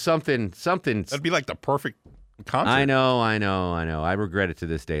 It was something. That'd be like the perfect concert. I know. I regret it to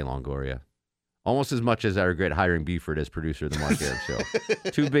this day, Longoria. Almost as much as I regret hiring Buford as producer of the Mark Arum Show.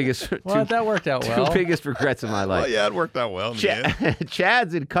 That worked out well. Two biggest regrets of my life. Well, yeah, it worked out well in the end.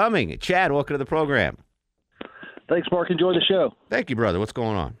 Chad's incoming. Chad, welcome to the program. Thanks, Mark. Enjoy the show. Thank you, brother. What's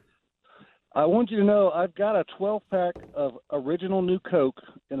going on? I want you to know I've got a 12-pack of original new Coke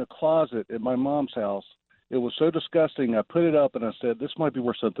in a closet at my mom's house. It was so disgusting. I put it up and I said, this might be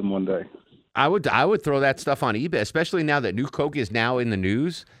worth something one day. I would throw that stuff on eBay, especially now that new Coke is now in the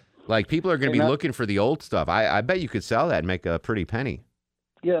news. Like, people are going to be looking for the old stuff. I bet you could sell that and make a pretty penny.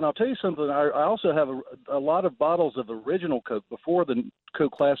 Yeah, and I'll tell you something. I also have a lot of bottles of original Coke before the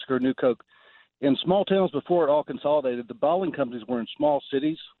Coke Classic or New Coke. In small towns before it all consolidated, the bottling companies were in small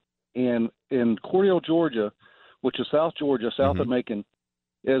cities. And in Cordele, Georgia, which is South Georgia, south of Macon,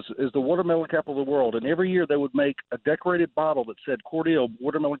 is the watermelon capital of the world. And every year they would make a decorated bottle that said Cordele,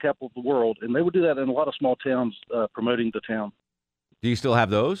 watermelon capital of the world. And they would do that in a lot of small towns promoting the town. Do you still have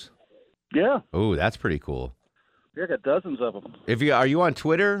those? Yeah. Oh, that's pretty cool. Yeah, I got dozens of them. Are you on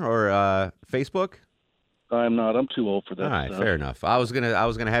Twitter or Facebook? I'm not. I'm too old for that. All right, stuff. fair enough. I was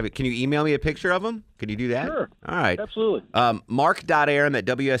gonna have it. Can you email me a picture of them? Can you do that? Sure. All right. Absolutely.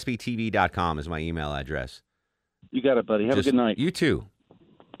 Mark.arum@WSBTV.com is my email address. You got it, buddy. Have a good night. You too.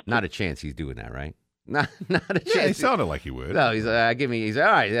 Not a chance he's doing that, right? Not a chance. Yeah, he sounded like he would. No, he's he's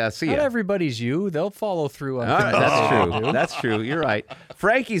all right. Yeah, see ya. Not everybody's you. They'll follow through on All right, things that's they true. do. That's true. You're right.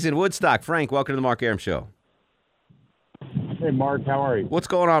 Frankie's in Woodstock. Frank, welcome to the Mark Arum Show. Hey, Mark, how are you? What's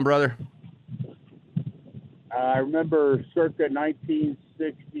going on, brother? I remember circa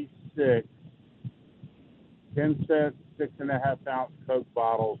 1966, 10 cent, 6.5 ounce Coke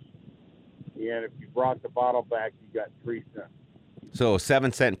bottles. And if you brought the bottle back, you got 3 cents. So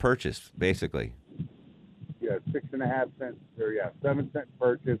 7-cent purchase, basically. Yeah, 6.5 cents, or 7-cent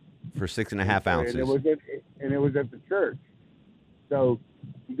purchase. For 6.5 ounces. And it was at the church. So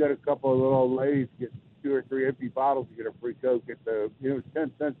you got a couple of little old ladies get 2 or 3 empty bottles, you get a free Coke at the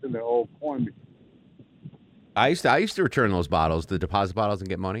 10 cents in the old coin machine. I used to return those bottles, the deposit bottles, and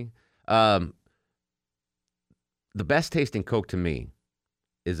get money. The best tasting Coke to me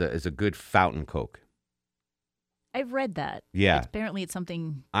is a good fountain Coke. I've read that. Yeah. Apparently it's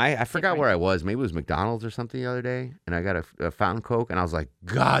something I forgot where I was. Maybe it was McDonald's or something the other day, and I got a fountain Coke, and I was like,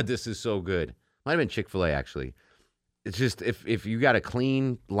 God, this is so good. Might have been Chick-fil-A, actually. It's just, if you got a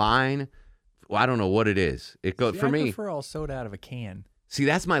clean line, well, I don't know what it is. It goes for me. I prefer all soda out of a can. See,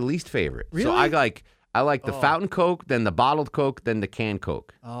 that's my least favorite. Really? So I like the fountain Coke, then the bottled Coke, then the canned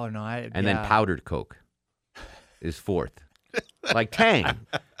Coke. Oh, no. Then powdered Coke is fourth. Like Tang.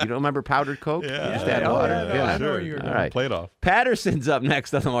 You don't remember powdered Coke? Yeah. Just add water. I know where you were All right. Play it off. Patterson's up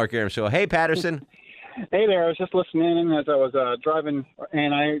next on the Mark Arum Show. Hey, Patterson. Hey there, I was just listening in as I was driving,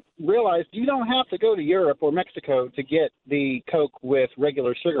 and I realized you don't have to go to Europe or Mexico to get the Coke with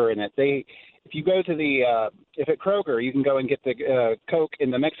regular sugar in it. If you go to if at Kroger, you can go and get the Coke in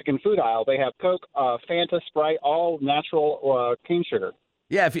the Mexican food aisle. They have Coke, Fanta, Sprite, all natural cane sugar.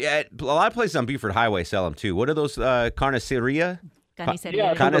 Yeah, a lot of places on Beaufort Highway sell them too. What are those? Carniceria? Yeah,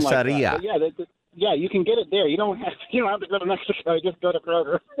 Carniceria. Yeah, you can get it there. You don't have to go to Mexico. Just go to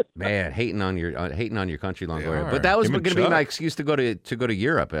Kroger. Man, hating on your country, Longoria. are. But that was Him going and to be my Chuck. excuse to go to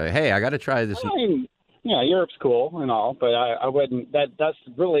Europe. Hey, I got to try this. I mean, yeah, Europe's cool and all, but I wouldn't. That's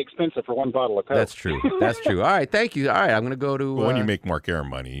really expensive for one bottle of Coke. That's true. That's true. All right, thank you. All right, I'm going to go to Well, when you make Mark Arum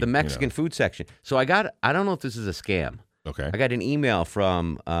money, the Mexican food section. So I don't know if this is a scam. Okay. I got an email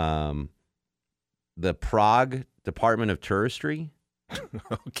from the Prague Department of Touristry.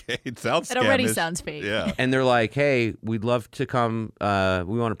 Okay, it sounds. It already scamish. sounds fake. Yeah. And they're like, hey, we'd love to come. We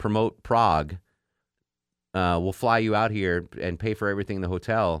want to promote Prague. We'll fly you out here and pay for everything in the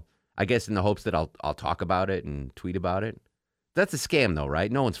hotel. I guess in the hopes that I'll talk about it and tweet about it. That's a scam, though, right?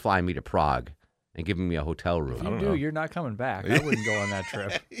 No one's flying me to Prague and giving me a hotel room. If you do, you're not coming back. I wouldn't go on that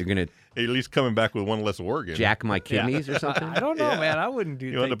trip. You're going to at least coming back with one less organ. jack my kidneys or something? I don't know, man. I wouldn't do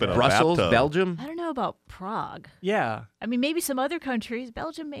You end up in a Brussels, bathtub. Belgium? I don't know about Prague. Yeah. I mean, maybe some other countries.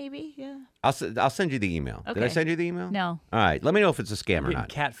 Belgium, maybe. Yeah. I'll send you the email. Did I Okay. send you the email? No. All right. Let me know if it's a scam or Getting not.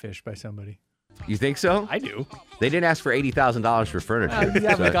 catfished by somebody. You think so? I do. They didn't ask for $80,000 for furniture. You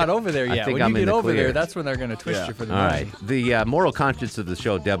haven't so got over there I yet. think When I'm you in get the over clear. there, that's when they're going to twist you for the All money. right. The moral conscience of the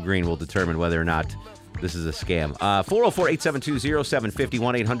show, Deb Green, will determine whether or not this is a scam. 404-872-0750,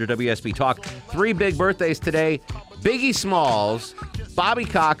 1-800-WSB Talk. 3 big birthdays today. Biggie Smalls, Bobby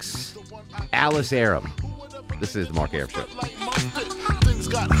Cox, Alice Arum. This is the Mark Arum Show. Things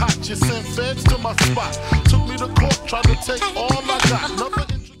got hot, you sent feds to my spot. Took me to court, tried to take all I got.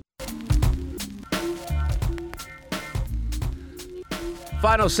 Nothing.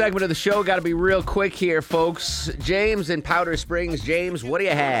 Final segment of the show. Got to be real quick here, folks. James in Powder Springs. James, what do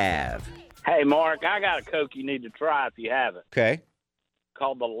you have? Hey, Mark, I got a Coke you need to try if you haven't. Okay.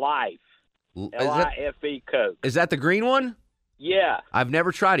 Called the Life. Is L-I-F-E Coke. that the green one? Yeah, I've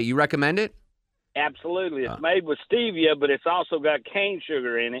never tried it. You recommend it? absolutely. It's made with stevia, but it's also got cane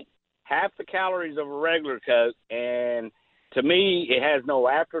sugar in it. Half the calories of a regular Coke, and to me, it has no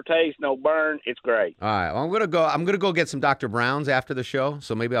aftertaste, no burn. It's great. All right. Well, I'm gonna go get some Dr. Brown's after the show,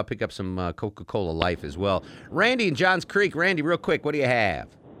 so maybe I'll pick up some Coca-Cola Life as well. Randy in Johns Creek. Randy, real quick, what do you have?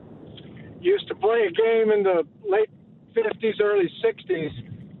 Used to play a game in the late 50s, early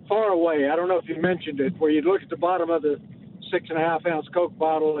 60s, Far Away. I don't know if you mentioned it, where you'd look at the bottom of the 6.5-ounce Coke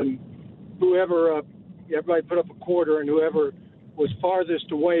bottle, and everybody put up a quarter, and whoever was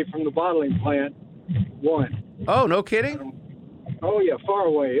farthest away from the bottling plant won. Oh, no kidding? Oh yeah, Far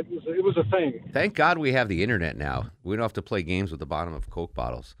Away. It was a thing. Thank God we have the internet now. We don't have to play games with the bottom of Coke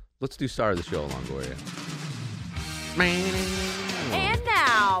bottles. Let's do star of the show, Longoria. And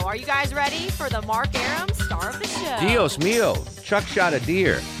now, are you guys ready for the Mark Arum Star of the Show? Dios mio. Chuck shot a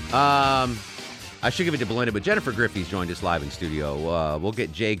deer. I should give it to Belinda, but Jennifer Griffey's joined us live in studio. We'll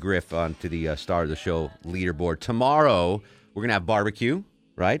get Jay Griff onto the star of the show leaderboard. Tomorrow, we're going to have barbecue,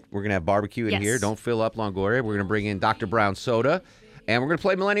 right? We're going to have barbecue in here. Don't fill up, Longoria. We're going to bring in Dr. Brown Soda, and we're going to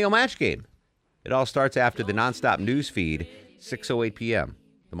play Millennial Match Game. It all starts after the nonstop news feed, 6:08 p.m.,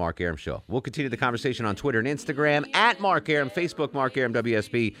 the Mark Arum Show. We'll continue the conversation on Twitter and Instagram, at Mark Arum, Facebook, Mark Arum,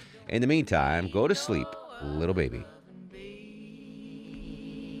 WSB. In the meantime, go to sleep, little baby.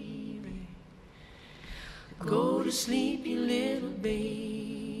 Go to sleep, you little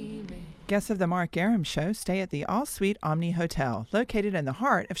baby. Guests of the Mark Arum Show stay at the All Suite Omni Hotel, located in the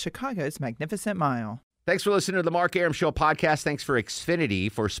heart of Chicago's Magnificent Mile. Thanks for listening to the Mark Arum Show podcast. Thanks for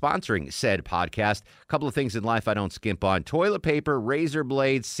Xfinity for sponsoring said podcast. A couple of things in life I don't skimp on. Toilet paper, razor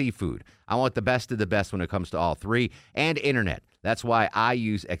blades, seafood. I want the best of the best when it comes to all three. And internet. That's why I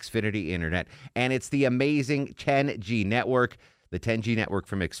use Xfinity Internet. And it's the amazing 10G network. The 10G network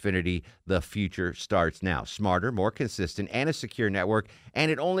from Xfinity. The future starts now. Smarter, more consistent, and a secure network.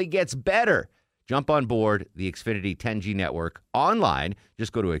 And it only gets better. Jump on board the Xfinity 10G network online.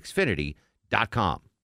 Just go to Xfinity.com.